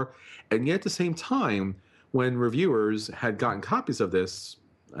before. And yet at the same time, when reviewers had gotten copies of this,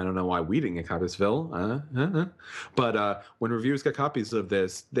 I don't know why we didn't get copies, Phil. But when reviewers got copies of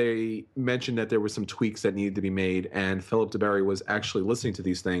this, they mentioned that there were some tweaks that needed to be made, and Philip DeBerry was actually listening to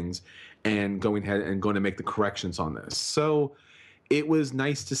these things and going ahead and going to make the corrections on this. So it was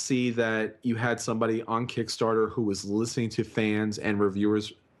nice to see that you had somebody on Kickstarter who was listening to fans and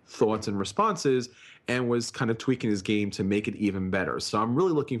reviewers' thoughts and responses and was kind of tweaking his game to make it even better. So I'm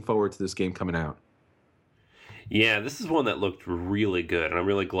really looking forward to this game coming out. Yeah, this is one that looked really good, and I'm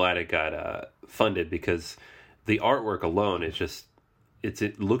really glad it got funded because the artwork alone is just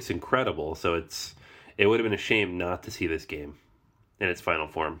it looks incredible. So it would have been a shame not to see this game in its final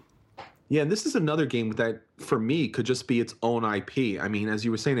form. Yeah, and this is another game that, for me, could just be its own IP. I mean, as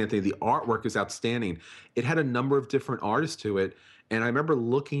you were saying, Anthony, the artwork is outstanding. It had a number of different artists to it, and I remember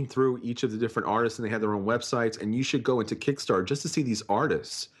looking through each of the different artists, and they had their own websites, and you should go into Kickstarter just to see these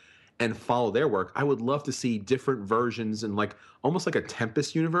artists and follow their work. I would love to see different versions and almost like a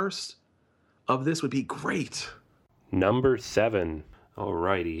Tempest universe of this would be great. Number 7.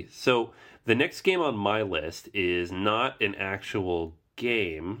 Alrighty. So the next game on my list is not an actual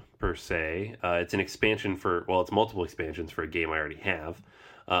game per se. It's an expansion it's multiple expansions for a game I already have.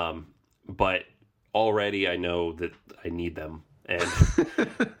 But already I know that I need them. And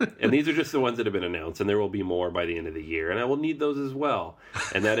and these are just the ones that have been announced, and there will be more by the end of the year, and I will need those as well.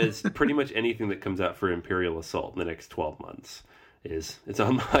 And that is pretty much anything that comes out for Imperial Assault in the next 12 months. It's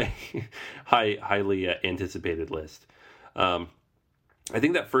on my highly anticipated list. I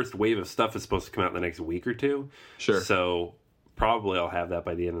think that first wave of stuff is supposed to come out in the next week or two. Sure. So probably I'll have that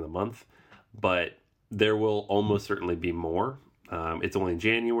by the end of the month, but there will almost certainly be more. It's only in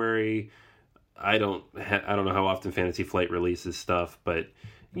January. I don't know how often Fantasy Flight releases stuff, but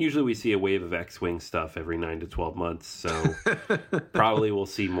usually we see a wave of X-Wing stuff every 9 to 12 months. So probably we'll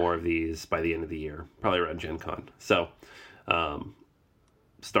see more of these by the end of the year, probably around Gen Con. So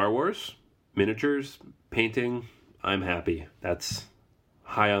Star Wars, miniatures, painting, I'm happy. That's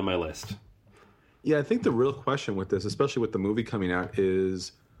high on my list. Yeah, I think the real question with this, especially with the movie coming out,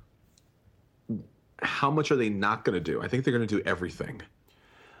 is how much are they not going to do? I think they're going to do everything.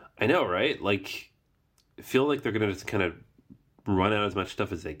 I know, right? I feel like they're going to just kind of run out as much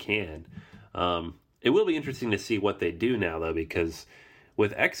stuff as they can. It will be interesting to see what they do now, though, because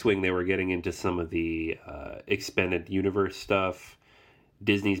with X-Wing, they were getting into some of the expanded universe stuff.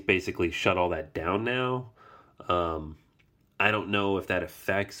 Disney's basically shut all that down now. I don't know if that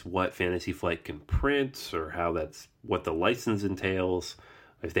affects what Fantasy Flight can print or what the license entails,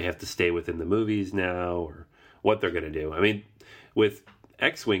 if they have to stay within the movies now or what they're going to do. I mean, with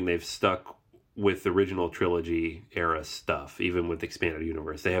X-Wing, they've stuck with the original trilogy era stuff, even with expanded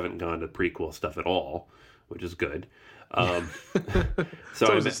universe. They haven't gone to prequel stuff at all, which is good. So it's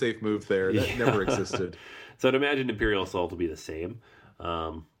always a safe move there. That never existed. So I'd imagine Imperial Assault will be the same.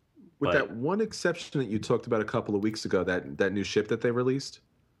 With that one exception that you talked about a couple of weeks ago, that new ship that they released.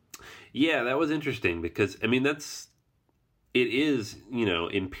 Yeah, that was interesting because, I mean, it is,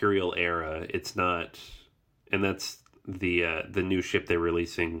 Imperial era. It's not, and that's the new ship they're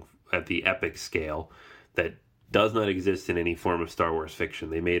releasing at the epic scale that does not exist in any form of Star Wars fiction.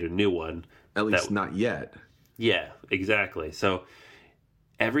 They made a new one. At least not yet. Yeah, exactly. So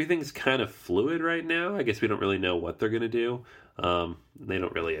everything's kind of fluid right now. I guess we don't really know what they're going to do. They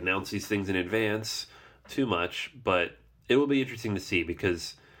don't really announce these things in advance too much, but it will be interesting to see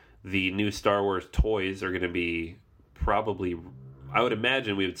because the new Star Wars toys are going to be probably, I would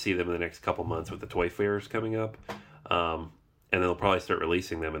imagine we would see them in the next couple months with the toy fairs coming up. And they'll probably start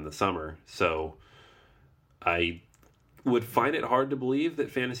releasing them in the summer. So I would find it hard to believe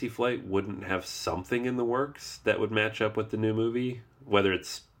that Fantasy Flight wouldn't have something in the works that would match up with the new movie, whether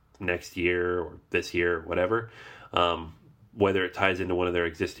it's next year or this year or whatever. Whether it ties into one of their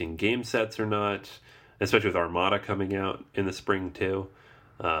existing game sets or not, especially with Armada coming out in the spring too.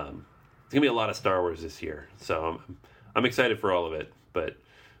 It's gonna be a lot of Star Wars this year, so I'm excited for all of it. But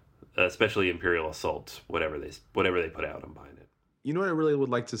especially Imperial Assault, whatever they put out, I'm buying it. You know what I really would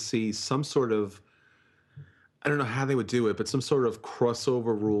like to see? Some sort of, I don't know how they would do it, but some sort of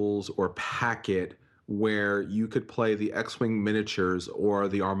crossover rules or packet where you could play the X-Wing miniatures or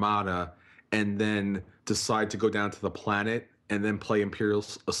the Armada and then decide to go down to the planet and then play Imperial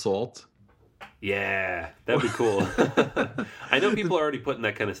Assault. Yeah, that'd be cool. I know people are already putting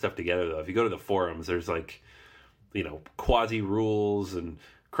that kind of stuff together, though. If you go to the forums, there's like, quasi rules and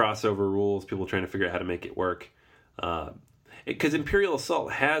crossover rules, people trying to figure out how to make it work. Because Imperial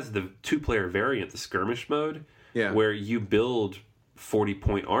Assault has the 2-player variant, the skirmish mode, where you build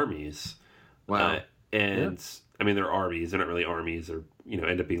 40-point armies. Wow. I mean, they're armies. They're not really armies, or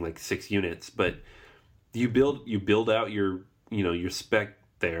end up being like 6 units. But you build out your spec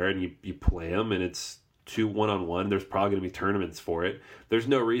there, and you play them, and it's 2 1-on-1. There's probably going to be tournaments for it. There's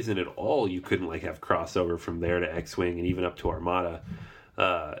no reason at all you couldn't have crossover from there to X-Wing and even up to Armada.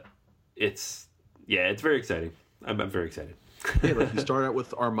 It's very exciting. I'm very excited. Yeah, you start out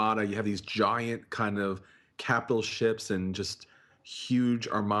with Armada. You have these giant kind of capital ships and just huge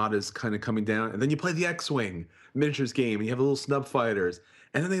armadas kind of coming down, and then you play the X-Wing miniatures game, and you have little snub fighters,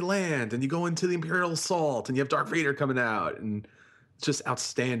 and then they land, and you go into the Imperial Assault, and you have Darth Vader coming out, and it's just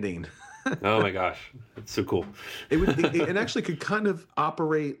outstanding. Oh my gosh, it's so cool. It actually could kind of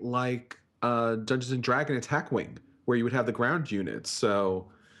operate like Dungeons and Dragon Attack Wing, where you would have the ground units. So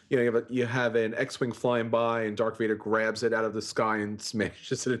you have an X-Wing flying by, and Darth Vader grabs it out of the sky and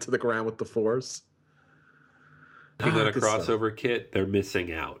smashes it into the ground with the Force. Looking at a crossover kit, they're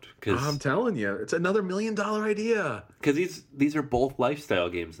missing out. I'm telling you, it's another $1 million idea. Because these are both lifestyle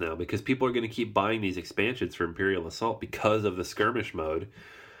games now, because people are going to keep buying these expansions for Imperial Assault because of the skirmish mode.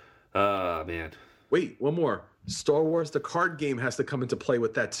 Man. Wait, one more. Star Wars, the card game, has to come into play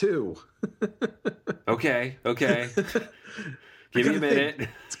with that too. Okay. Give me a minute.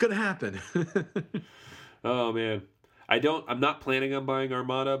 It's going to happen. Oh, man. I'm not planning on buying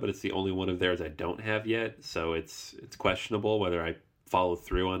Armada, but it's the only one of theirs I don't have yet, so it's questionable whether I follow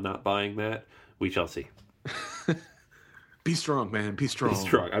through on not buying that. We shall see. Be strong, man. Be strong. Be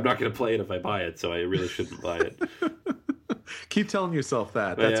strong. I'm not going to play it if I buy it, so I really shouldn't buy it. Keep telling yourself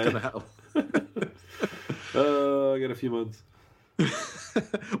that. That's going to help. I got a few months.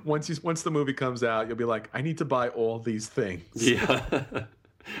 Once the movie comes out, you'll be like, I need to buy all these things. Yeah.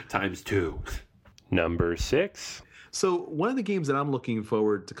 Times 2. Number 6. So one of the games that I'm looking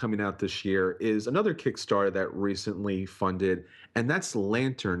forward to coming out this year is another Kickstarter that recently funded, and that's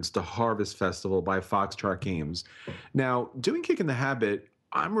Lanterns to Harvest Festival by Foxtrot Games. Now, doing Kick in the Habit,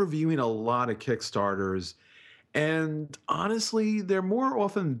 I'm reviewing a lot of Kickstarters, and honestly, they're more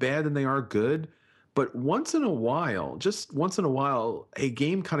often bad than they are good. But once in a while, a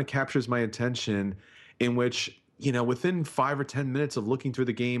game kind of captures my attention in which, within 5 or 10 minutes of looking through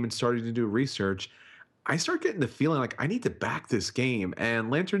the game and starting to do research, I start getting the feeling like I need to back this game. And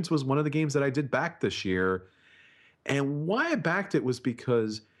Lanterns was one of the games that I did back this year. And why I backed it was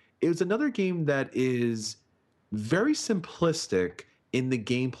because it was another game that is very simplistic in the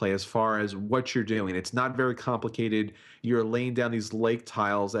gameplay as far as what you're doing. It's not very complicated. You're laying down these lake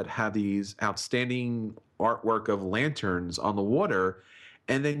tiles that have these outstanding artwork of lanterns on the water,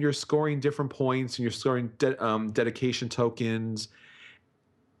 and then you're scoring different points, and you're scoring dedication tokens.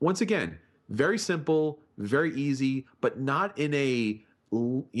 Once again, very simple, very easy, but not in a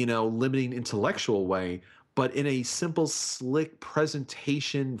limiting intellectual way, but in a simple, slick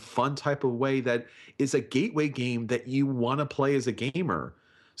presentation, fun type of way that is a gateway game that you want to play as a gamer.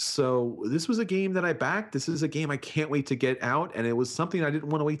 So this was a game that I backed. This is a game I can't wait to get out, and it was something I didn't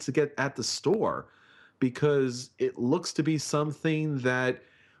want to wait to get at the store because it looks to be something that,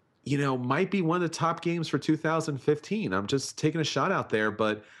 might be one of the top games for 2015. I'm just taking a shot out there,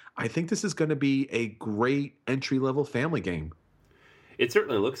 but I think this is going to be a great entry-level family game. It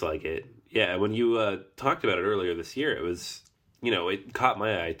certainly looks like it. Yeah, when you talked about it earlier this year, it was, it caught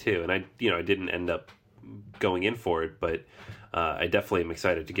my eye too. And I didn't end up going in for it, but I definitely am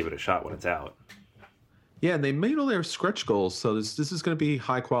excited to give it a shot when it's out. Yeah, and they made all their stretch goals. So this is going to be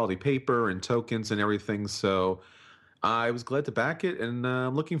high-quality paper and tokens and everything. So I was glad to back it, and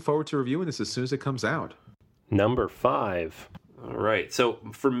I'm looking forward to reviewing this as soon as it comes out. Number 5. All right. So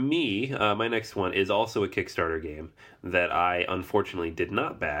for me, my next one is also a Kickstarter game that I unfortunately did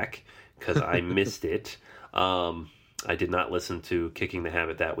not back because I missed it. I did not listen to Kicking the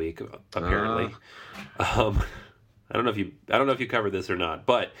Habit that week, apparently. I don't know if you covered this or not,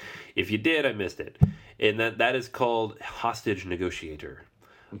 but if you did, I missed it. And that is called Hostage Negotiator.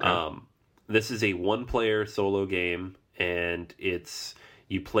 Okay. This is a one-player solo game, and it's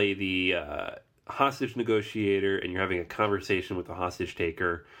You play the hostage negotiator, and you're having a conversation with the hostage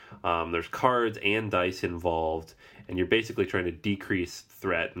taker. There's cards and dice involved, and you're basically trying to decrease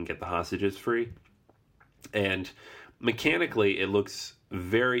threat and get the hostages free. And mechanically, it looks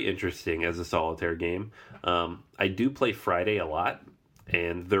very interesting as a solitaire game. I do play Friday a lot,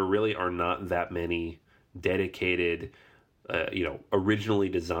 and there really are not that many dedicated, originally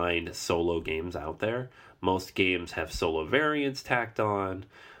designed solo games out there. Most games have solo variants tacked on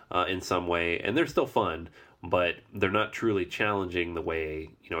in some way, and they're still fun, but they're not truly challenging the way,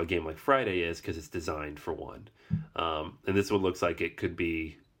 a game like Friday is, because it's designed for one. And this one looks like it could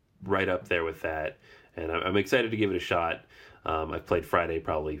be right up there with that, and I'm excited to give it a shot. I've played Friday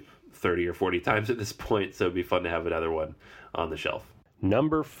probably 30 or 40 times at this point, so it'd be fun to have another one on the shelf.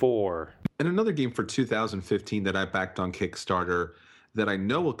 Number 4. And another game for 2015 that I backed on Kickstarter that I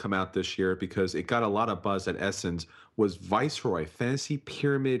know will come out this year because it got a lot of buzz at Essence was Viceroy, Fantasy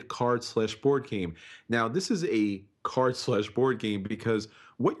Pyramid card/board game. Now, this is a card/board game because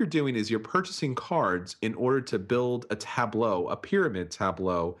what you're doing is you're purchasing cards in order to build a tableau, a pyramid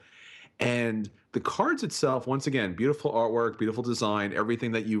tableau. And the cards itself, once again, beautiful artwork, beautiful design,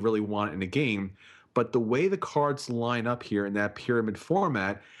 everything that you really want in a game. But the way the cards line up here in that pyramid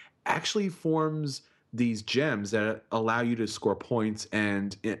format actually forms these gems that allow you to score points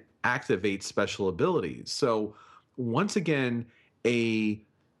and activate special abilities. So once again, a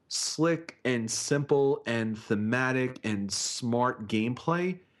slick and simple and thematic and smart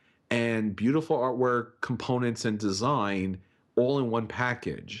gameplay and beautiful artwork, components, and design all in one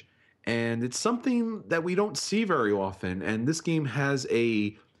package. And it's something that we don't see very often. And this game has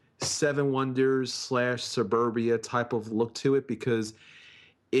a Seven Wonders / Suburbia type of look to it because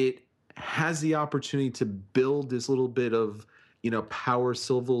it has the opportunity to build this little bit of, power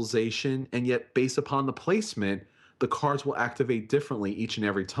civilization, and yet based upon the placement, the cards will activate differently each and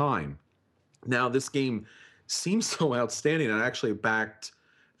every time. Now, this game seems so outstanding. I actually backed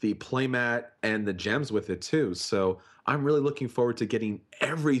the playmat and the gems with it too. So I'm really looking forward to getting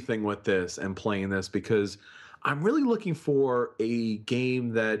everything with this and playing this because I'm really looking for a game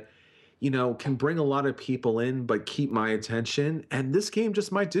that, can bring a lot of people in but keep my attention. And this game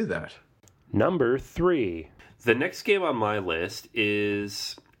just might do that. Number 3. The next game on my list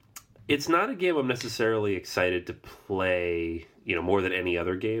it's not a game I'm necessarily excited to play, more than any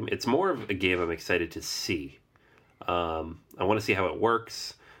other game. It's more of a game I'm excited to see. I want to see how it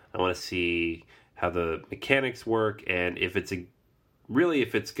works. I want to see how the mechanics work, and if it's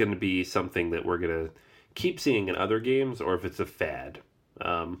going to be something that we're going to keep seeing in other games, or if it's a fad.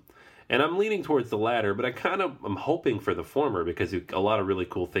 And I'm leaning towards the latter, but I'm hoping for the former because a lot of really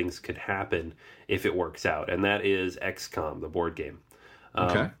cool things could happen if it works out, and that is XCOM, the board game.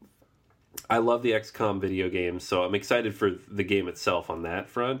 Okay. I love the XCOM video games, so I'm excited for the game itself on that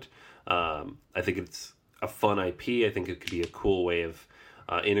front. I think it's a fun IP. I think it could be a cool way of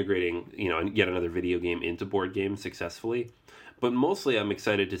integrating, yet another video game into board games successfully. But mostly I'm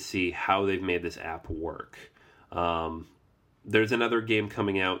excited to see how they've made this app work. There's another game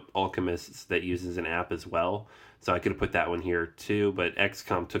coming out, Alchemists, that uses an app as well. So I could have put that one here too, but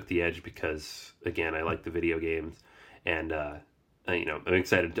XCOM took the edge because, again, I like the video games. And, I'm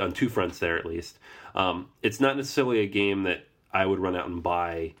excited on two fronts there at least. It's not necessarily a game that I would run out and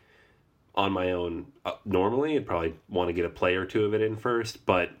buy on my own normally. I'd probably want to get a play or two of it in first,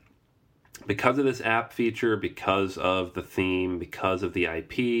 but because of this app feature, because of the theme, because of the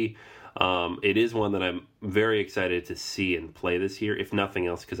IP, it is one that I'm very excited to see and play this year, if nothing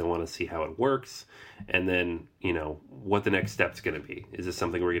else, because I want to see how it works, and then, what the next step's going to be. Is this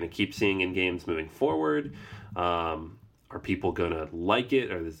something we're going to keep seeing in games moving forward? Are people going to like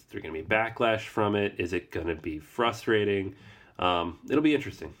it? Or is there going to be backlash from it? Is it going to be frustrating? It'll be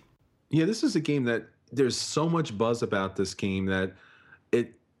interesting. Yeah, this is a game that there's so much buzz about this game that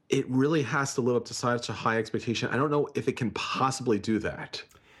it really has to live up to such a high expectation. I don't know if it can possibly do that.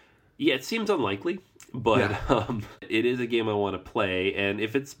 Yeah, it seems unlikely, but it is a game I want to play. And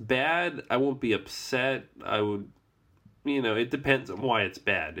if it's bad, I won't be upset. I would, it depends on why it's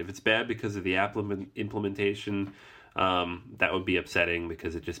bad. If it's bad because of the app implementation, that would be upsetting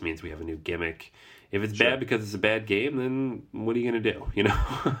because it just means we have a new gimmick. If it's bad because it's a bad game, then what are you going to do?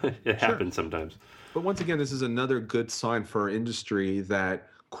 It happens sometimes. But once again, this is another good sign for our industry that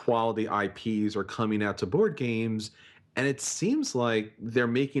quality IPs are coming out to board games, and it seems like they're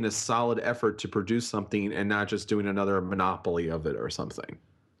making a solid effort to produce something and not just doing another monopoly of it or something.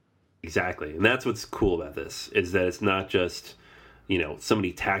 Exactly. And that's what's cool about this, is that it's not just,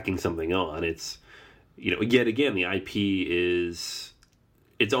 somebody tacking something on. It's, yet again, the IP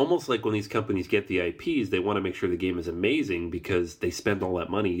it's almost like when these companies get the IPs, they want to make sure the game is amazing because they spend all that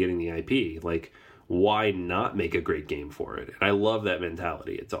money getting the IP. Like, why not make a great game for it? And I love that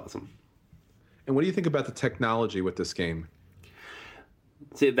mentality. It's awesome. And what do you think about the technology with this game?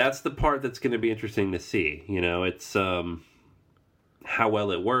 See, that's the part that's going to be interesting to see. You know, it's how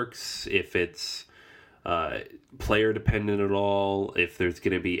well it works, if it's player dependent at all, if there's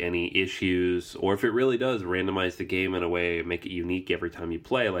going to be any issues, or if it really does randomize the game in a way, make it unique every time you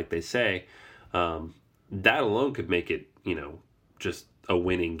play, like they say. That alone could make it, you know, just a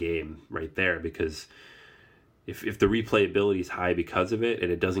winning game right there, because if the replayability is high because of it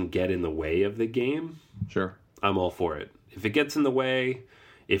and it doesn't get in the way of the game, sure, I'm all for it. If it gets in the way,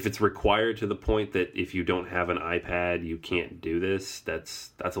 if it's required to the point that if you don't have an iPad you can't do this,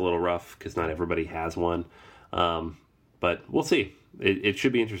 that's a little rough because not everybody has one. But we'll see. It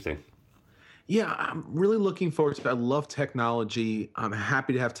should be interesting. Yeah, I'm really looking forward to it. I love technology. I'm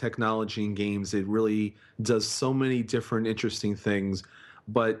happy to have technology in games. It really does so many different interesting things.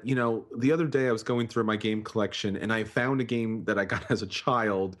 But, you know, the other day I was going through my game collection and I found a game that I got as a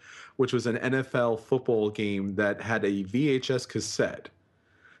child, which was an NFL football game that had a VHS cassette.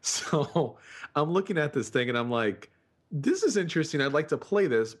 So I'm looking at this thing and I'm like, this is interesting. I'd like to play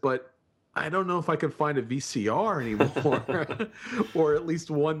this, but I don't know if I can find a VCR anymore, or at least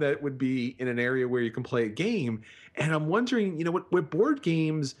one that would be in an area where you can play a game. And I'm wondering, you know, with board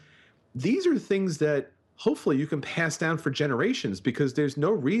games, these are things that hopefully you can pass down for generations, because there's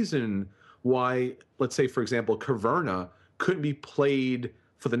no reason why, let's say, for example, Caverna couldn't be played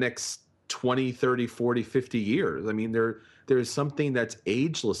for the next 20, 30, 40, 50 years. I mean, there's something that's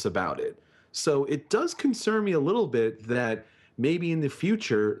ageless about it. So it does concern me a little bit that maybe in the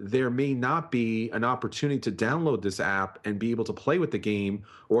future there may not be an opportunity to download this app and be able to play with the game,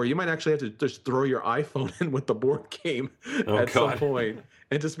 or you might actually have to just throw your iPhone in with the board game some point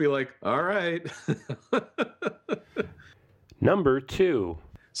and just be like, all right. Number 2.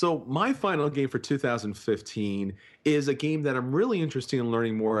 So my final game for 2015 is a game that I'm really interested in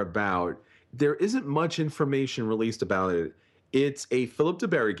learning more about. There isn't much information released about it. It's a Philip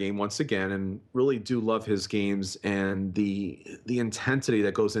DeBerry game, once again, and really do love his games and the intensity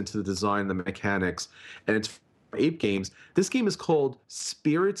that goes into the design, the mechanics, and it's 8 games. This game is called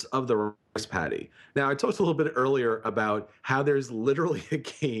Spirits of the Rice Paddy. Now, I talked a little bit earlier about how there's literally a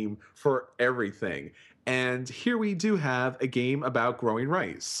game for everything. And here we do have a game about growing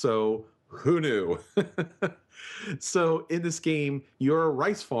rice. So who knew? So in this game, you're a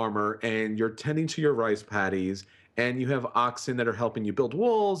rice farmer and you're tending to your rice paddies, and you have oxen that are helping you build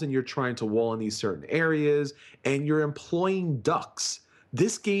walls, and you're trying to wall in these certain areas, and you're employing ducks.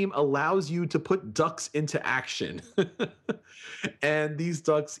 This game allows you to put ducks into action. And these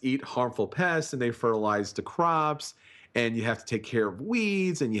ducks eat harmful pests and they fertilize the crops, and you have to take care of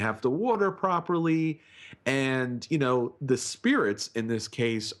weeds and you have to water properly. And, you know, the spirits in this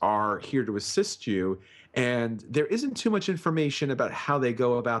case are here to assist you. And there isn't too much information about how they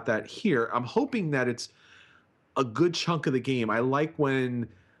go about that here. I'm hoping that it's a good chunk of the game. I like when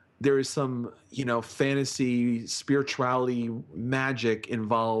there is some, you know, fantasy, spirituality, magic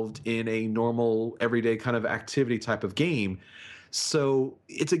involved in a normal, everyday kind of activity type of game. So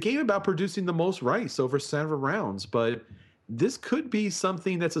it's a game about producing the most rice over several rounds, but this could be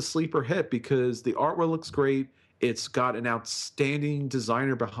something that's a sleeper hit because the artwork looks great. It's got an outstanding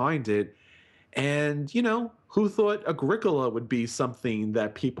designer behind it. And, you know, who thought Agricola would be something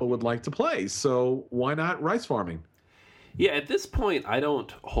that people would like to play? So why not rice farming? Yeah, at this point, I don't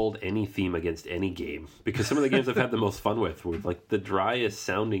hold any theme against any game, because some of the games I've had the most fun with like the driest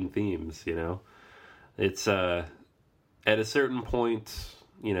sounding themes, you know? It's, at a certain point,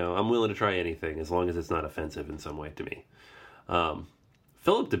 you know, I'm willing to try anything as long as it's not offensive in some way to me.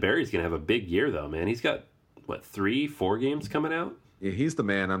 Philip DeBerry's going to have a big year, though, man. He's got, 3-4 games coming out? Yeah, he's the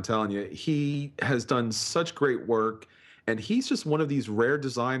man, I'm telling you. He has done such great work, and he's just one of these rare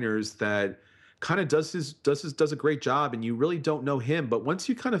designers that kind of does a great job, and you really don't know him. But once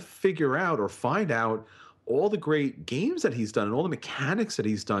you kind of figure out or find out all the great games that he's done and all the mechanics that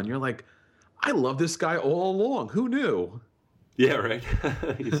he's done, you're like, I love this guy all along. Who knew? Yeah, right.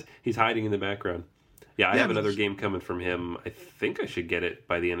 he's hiding in the background. Yeah, I have another game coming from him. I think I should get it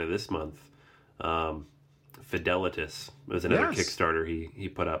by the end of this month. Fidelitas was another Kickstarter he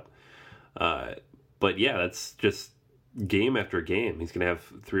put up. But yeah, that's just game after game. He's going to have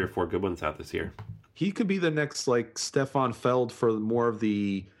 3 or 4 good ones out this year. He could be the next like Stefan Feld for more of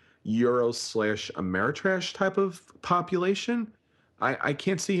the Euro/Ameritrash type of population. I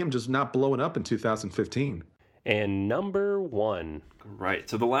can't see him just not blowing up in 2015. And number 1. Right.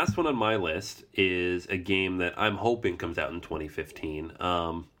 So the last one on my list is a game that I'm hoping comes out in 2015.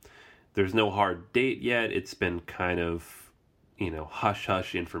 There's no hard date yet. It's been kind of,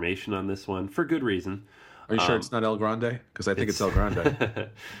 hush-hush information on this one for good reason. Are you sure it's not El Grande? Because I think it's El Grande.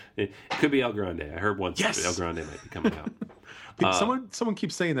 It could be El Grande. I heard once Yes! El Grande might be coming out. Someone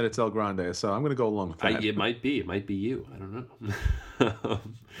keeps saying that it's El Grande, so I'm going to go along with that. It might be. It might be you. I don't know.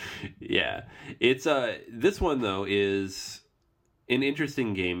 Yeah. It's this one, though, is an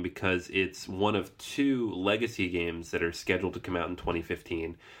interesting game because it's one of 2 legacy games that are scheduled to come out in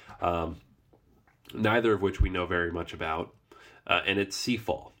 2015, neither of which we know very much about, and it's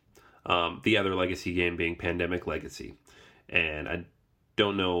Seafall. The other legacy game being Pandemic Legacy. And I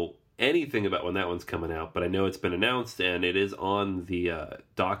don't know anything about when that one's coming out, but I know it's been announced and it is on the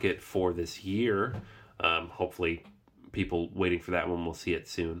docket for this year. Hopefully people waiting for that one will see it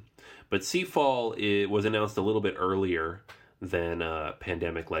soon. But Seafall, it was announced a little bit earlier than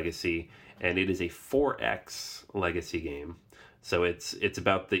Pandemic Legacy, and it is a 4X legacy game. So it's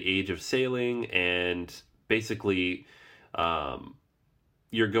about the age of sailing, and basically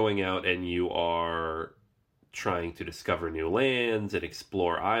you're going out and you are trying to discover new lands and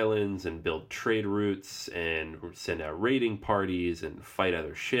explore islands and build trade routes and send out raiding parties and fight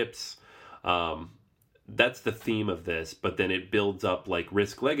other ships. That's the theme of this, but then it builds up like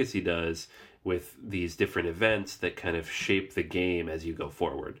Risk Legacy does with these different events that kind of shape the game as you go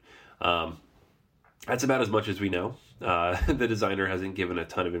forward. That's about as much as we know. The designer hasn't given a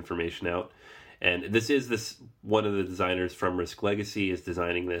ton of information out. And this one of the designers from Risk Legacy is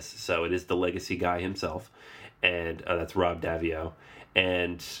designing this, so it is the Legacy guy himself, and that's Rob Davio,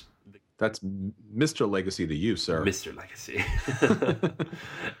 and that's Mr. Legacy to you, sir. Mr. Legacy.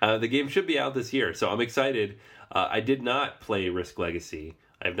 The game should be out this year, so I'm excited. I did not play Risk Legacy.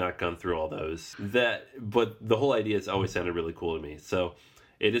 I have not gone through all those. But the whole idea has always sounded really cool to me, so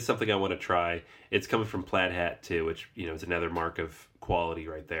it is something I want to try. It's coming from Plaid Hat too, which is another mark of quality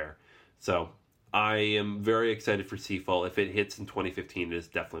right there. So I am very excited for Seafall. If it hits in 2015, it is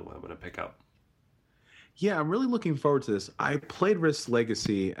definitely one I'm going to pick up. Yeah, I'm really looking forward to this. I played Risk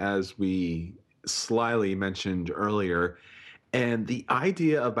Legacy, as we slyly mentioned earlier, and the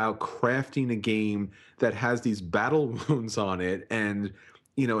idea about crafting a game that has these battle wounds on it and,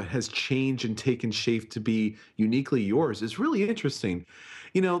 it has changed and taken shape to be uniquely yours is really interesting.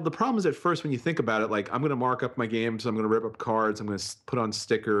 The problem is at first when you think about it, like I'm going to mark up my games, I'm going to rip up cards, I'm going to put on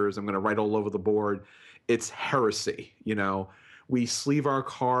stickers, I'm going to write all over the board. It's heresy, We sleeve our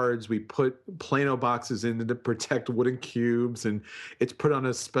cards, we put Plano boxes in to protect wooden cubes, and it's put on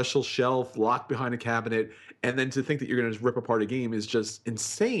a special shelf, locked behind a cabinet, and then to think that you're going to just rip apart a game is just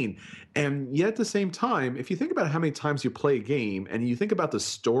insane. And yet at the same time, if you think about how many times you play a game and you think about the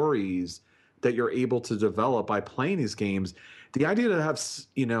stories that you're able to develop by playing these games, the idea to have,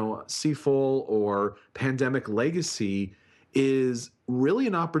 Seafall or Pandemic Legacy is really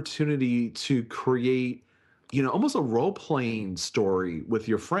an opportunity to create, almost a role-playing story with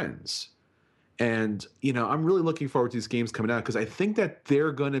your friends. And, I'm really looking forward to these games coming out because I think that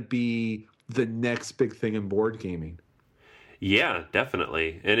they're going to be the next big thing in board gaming. Yeah,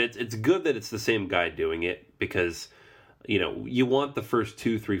 definitely. And it's good that it's the same guy doing it because, you want the first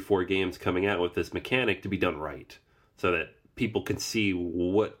 2, 3, 4 games coming out with this mechanic to be done right so that people can see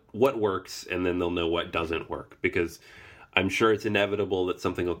what works and then they'll know what doesn't work, because I'm sure it's inevitable that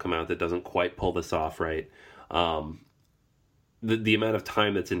something will come out that doesn't quite pull this off right. The amount of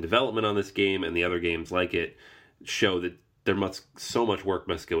time that's in development on this game and the other games like it show that so much work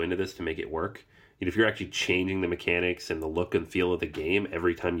must go into this to make it work. If you're actually changing the mechanics and the look and feel of the game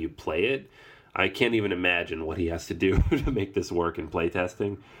every time you play it, I can't even imagine what he has to do to make this work in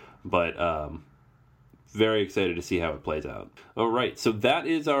playtesting. But very excited to see how it plays out. All right, so that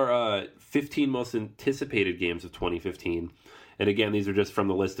is our 15 most anticipated games of 2015. And again, these are just from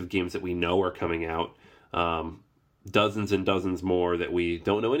the list of games that we know are coming out. Dozens and dozens more that we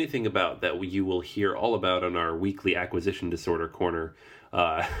don't know anything about that you will hear all about on our weekly acquisition disorder corner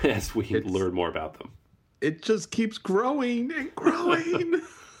as we learn more about them. It just keeps growing and growing.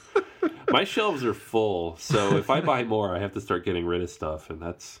 My shelves are full, so if I buy more, I have to start getting rid of stuff, and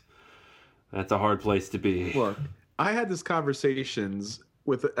that's a hard place to be. Look, I had these conversations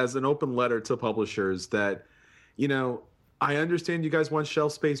as an open letter to publishers that, I understand you guys want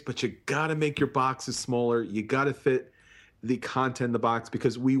shelf space, but you got to make your boxes smaller. You got to fit the content in the box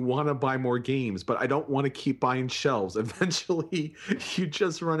because we want to buy more games, but I don't want to keep buying shelves. Eventually, you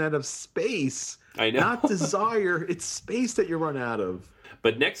just run out of space. I know. Not desire. It's space that you run out of.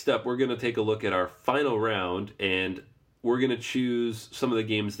 But next up, we're going to take a look at our final round, and we're going to choose some of the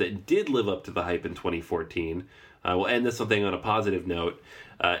games that did live up to the hype in 2014. We'll end this thing on a positive note,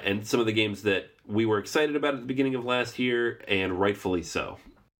 and some of the games that we were excited about at the beginning of last year, and rightfully so.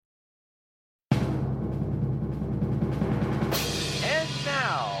 And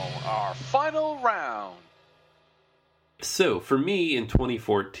now, our final round. So, for me in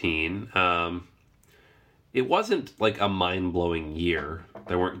 2014, it wasn't like a mind-blowing year.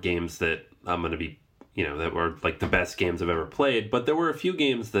 There weren't games that I'm going to be, that were like the best games I've ever played, but there were a few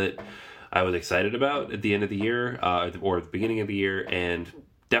games that I was excited about at the end of the year, or at the beginning of the year, and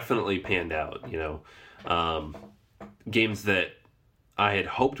definitely panned out, games that I had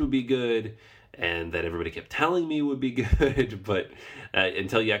hoped would be good, and that everybody kept telling me would be good, but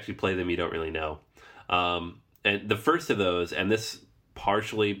until you actually play them, you don't really know. And the first of those, and this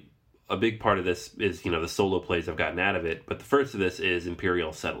partially, a big part of this is, the solo plays I've gotten out of it, but the first of this is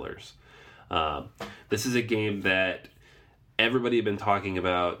Imperial Settlers. This is a game that everybody had been talking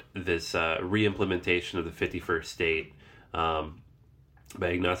about, this re-implementation of the 51st State by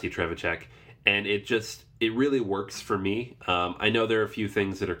Ignacy Trzewiczek, and it really works for me. I know there are a few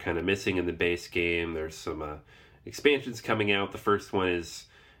things that are kind of missing in the base game. There's some expansions coming out. The first one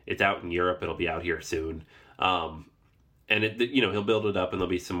it's out in Europe. It'll be out here soon. And he'll build it up, and there'll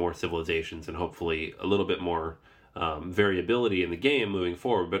be some more civilizations, and hopefully a little bit more variability in the game moving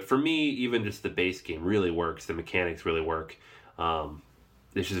forward. But for me, even just the base game really works. The mechanics really work.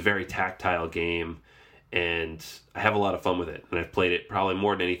 It's just a very tactile game, and I have a lot of fun with it. And I've played it probably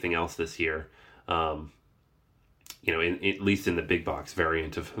more than anything else this year. At least in the big box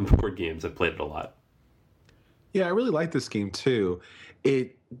variant of board games, I've played it a lot. Yeah, I really like this game too.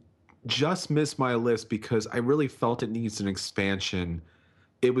 It just missed my list because I really felt it needs an expansion.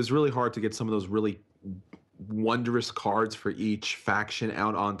 It was really hard to get some of those really wondrous cards for each faction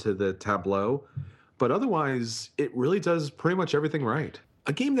out onto the tableau. But otherwise, it really does pretty much everything right.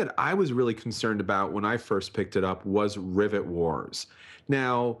 A game that I was really concerned about when I first picked it up was Rivet Wars.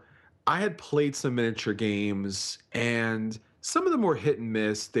 Now, I had played some miniature games, and some of them were hit and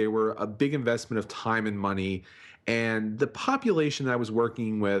miss. They were a big investment of time and money, and the population that I was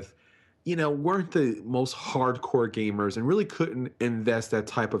working with, weren't the most hardcore gamers and really couldn't invest that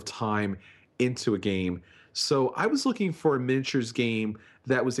type of time into a game. So I was looking for a miniatures game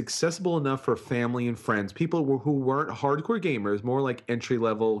that was accessible enough for family and friends, people who weren't hardcore gamers, more like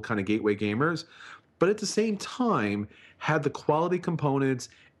entry-level kind of gateway gamers, but at the same time had the quality components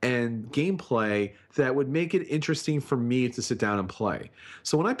and gameplay that would make it interesting for me to sit down and play.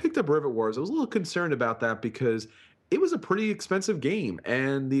 So when I picked up Rivet Wars, I was a little concerned about that because it was a pretty expensive game,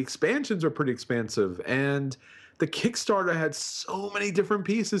 and the expansions were pretty expensive, and the Kickstarter had so many different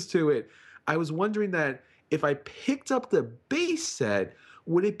pieces to it. I was wondering that if I picked up the base set,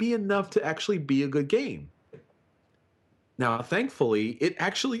 would it be enough to actually be a good game? Now, thankfully, it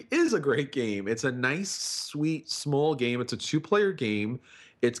actually is a great game. It's a nice, sweet, small game. It's a 2-player game.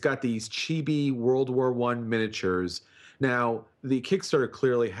 It's got these chibi World War I miniatures. Now, the Kickstarter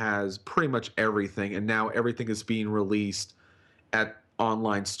clearly has pretty much everything, and now everything is being released at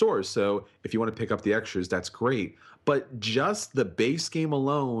online stores. So if you want to pick up the extras, that's great. But just the base game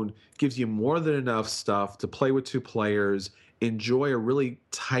alone gives you more than enough stuff to play with 2 players, enjoy a really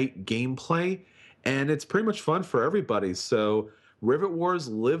tight gameplay, and it's pretty much fun for everybody. So Rivet Wars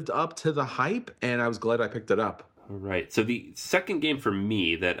lived up to the hype, and I was glad I picked it up. All right. So the second game for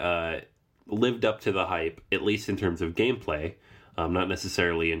me that lived up to the hype, at least in terms of gameplay, not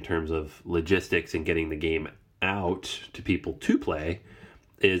necessarily in terms of logistics and getting the game out to people to play,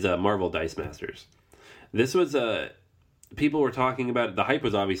 is Marvel Dice Masters. This was people were talking about it. The hype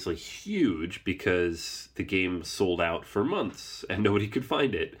was obviously huge because the game sold out for months and nobody could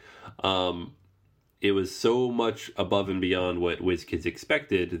find it. It was so much above and beyond what WizKids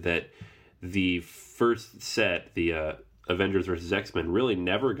expected that the first set, the Avengers vs. X-Men, really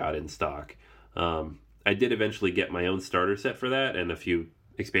never got in stock. I did eventually get my own starter set for that and a few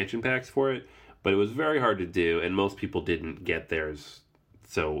expansion packs for it, but it was very hard to do, and most people didn't get theirs.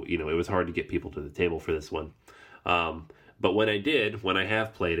 So, it was hard to get people to the table for this one. But when I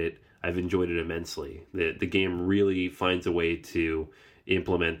have played it, I've enjoyed it immensely. The game really finds a way to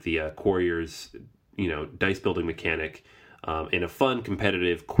implement the Quarriors, dice building mechanic in a fun,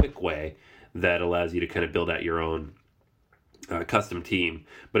 competitive, quick way that allows you to kind of build out your own custom team.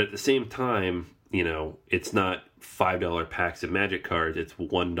 But at the same time, it's not $5 packs of Magic cards. It's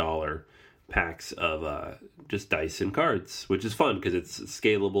 $1 packs of just dice and cards, which is fun because it's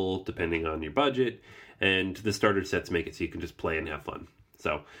scalable depending on your budget, and the starter sets make it so you can just play and have fun.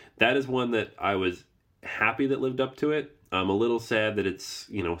 So that is one that I was happy that lived up to it. I'm a little sad that it's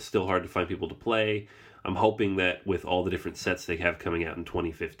still hard to find people to play. I'm hoping that with all the different sets they have coming out in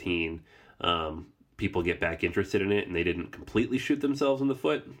 2015, people get back interested in it, and they didn't completely shoot themselves in the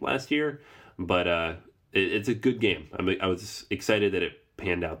foot last year. But it's a good game. I was excited that it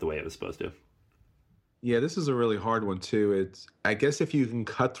panned out the way it was supposed to. Yeah, this is a really hard one too. I guess if you can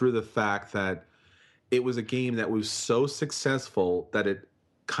cut through the fact that it was a game that was so successful that it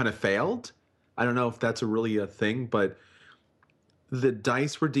kind of failed. I don't know if that's really a thing, but the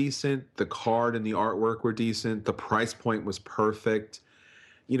dice were decent, the card and the artwork were decent, the price point was perfect.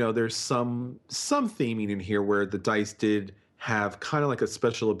 You know, there's some theming in here where the dice did have kind of like a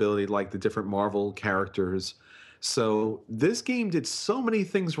special ability, like the different Marvel characters. So this game did so many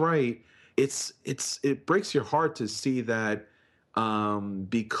things right. It breaks your heart to see that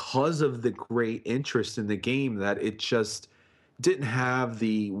because of the great interest in the game, that it just didn't have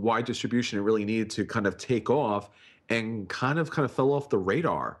the wide distribution it really needed to kind of take off, and kind of fell off the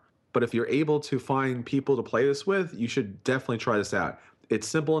radar. But if you're able to find people to play this with, you should definitely try this out. It's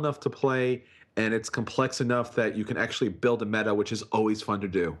simple enough to play, and it's complex enough that you can actually build a meta, which is always fun to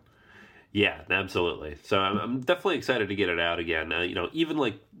do. Yeah, absolutely. So I'm definitely excited to get it out again. Even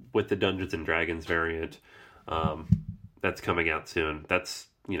like with the Dungeons and Dragons variant, that's coming out soon. That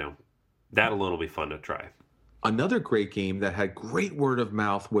alone will be fun to try. Another great game that had great word of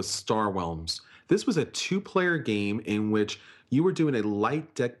mouth was Star Realms. This was a 2-player game in which you were doing a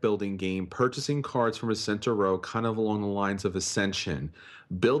light deck building game, purchasing cards from a center row, kind of along the lines of Ascension,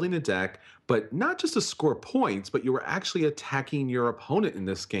 building a deck, but not just to score points, but you were actually attacking your opponent in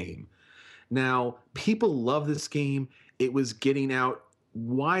this game. Now, people love this game. It was getting out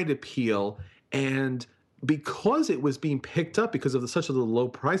wide appeal, and because it was being picked up because of such a low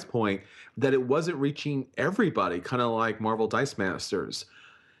price point, that it wasn't reaching everybody, kind of like Marvel Dice Masters.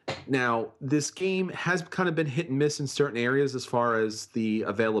 Now, this game has kind of been hit and miss in certain areas as far as the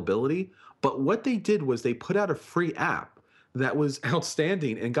availability, but what they did was they put out a free app that was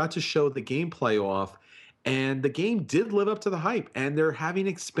outstanding and got to show the gameplay off. And the game did live up to the hype, and they're having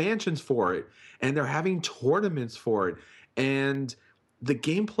expansions for it, and they're having tournaments for it. And the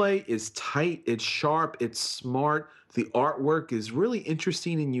gameplay is tight, it's sharp, it's smart. The artwork is really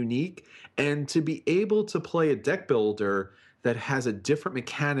interesting and unique. And to be able to play a deck builder that has a different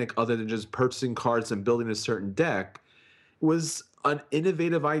mechanic other than just purchasing cards and building a certain deck was an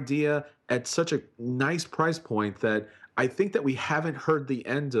innovative idea at such a nice price point that I think that we haven't heard the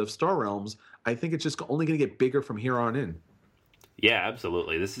end of Star Realms. I think it's just only going to get bigger from here on in. Yeah,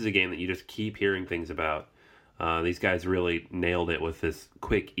 absolutely. This is a game that you just keep hearing things about. These guys really nailed it with this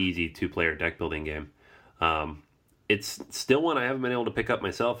quick, easy 2-player deck building game. It's still one I haven't been able to pick up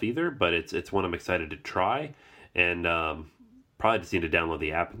myself either, but it's one I'm excited to try, and probably just need to download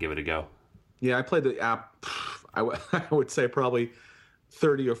the app and give it a go. Yeah, I played the app, I would say probably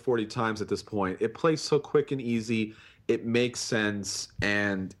 30 or 40 times at this point. It plays so quick and easy. It makes sense,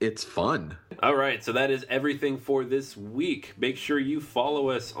 and it's fun. All right, so that is everything for this week. Make sure you follow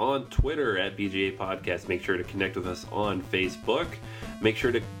us on Twitter at BGA Podcast. Make sure to connect with us on Facebook. Make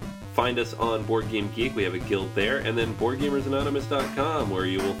sure to find us on Board Game Geek. We have a guild there. And then BoardGamersAnonymous.com, where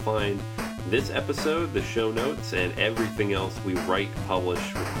you will find this episode, the show notes, and everything else we write,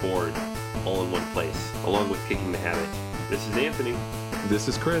 publish, record, all in one place, along with Kicking the Habit. This is Anthony. This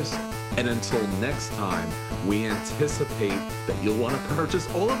is Chris. And until next time, we anticipate that you'll want to purchase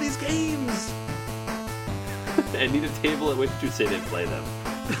all of these games. And need a table at which to sit and play them.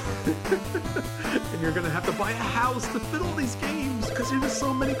 And you're going to have to buy a house to fit all these games, because there's just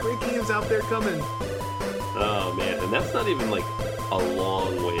so many great games out there coming. Oh, man. And that's not even, like, a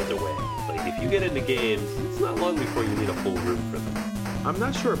long ways away. Like, if you get into games, it's not long before you need a full room for them. I'm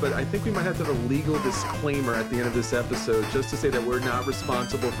not sure, but I think we might have to have a legal disclaimer at the end of this episode just to say that we're not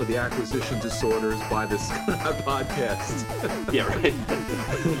responsible for the acquisition disorders by this podcast. Yeah, right.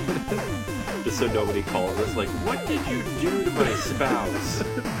 Just so nobody calls us like, what did you do to my spouse?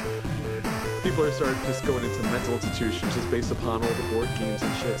 People are starting just going into mental institutions just based upon all the board games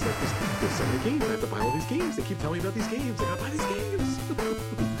and shit. It's like, there's so many games. I have to buy all these games. They keep telling me about these games. I gotta buy these games.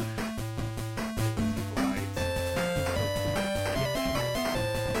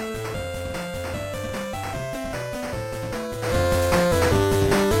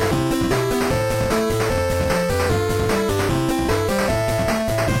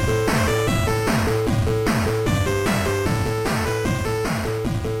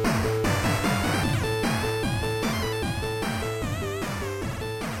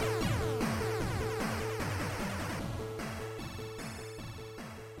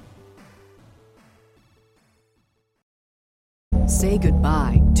 Say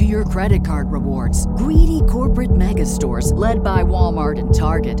goodbye to your credit card rewards. Greedy corporate mega stores, led by Walmart and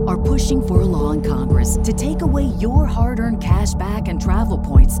Target, are pushing for a law in Congress to take away your hard-earned cash back and travel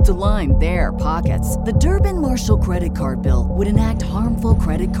points to line their pockets. The Durbin-Marshall credit card bill would enact harmful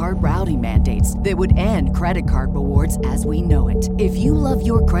credit card routing mandates that would end credit card rewards as we know it. If you love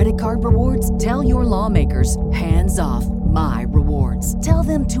your credit card rewards, tell your lawmakers, hands off my rewards. Tell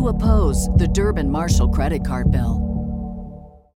them to oppose the Durbin-Marshall credit card bill.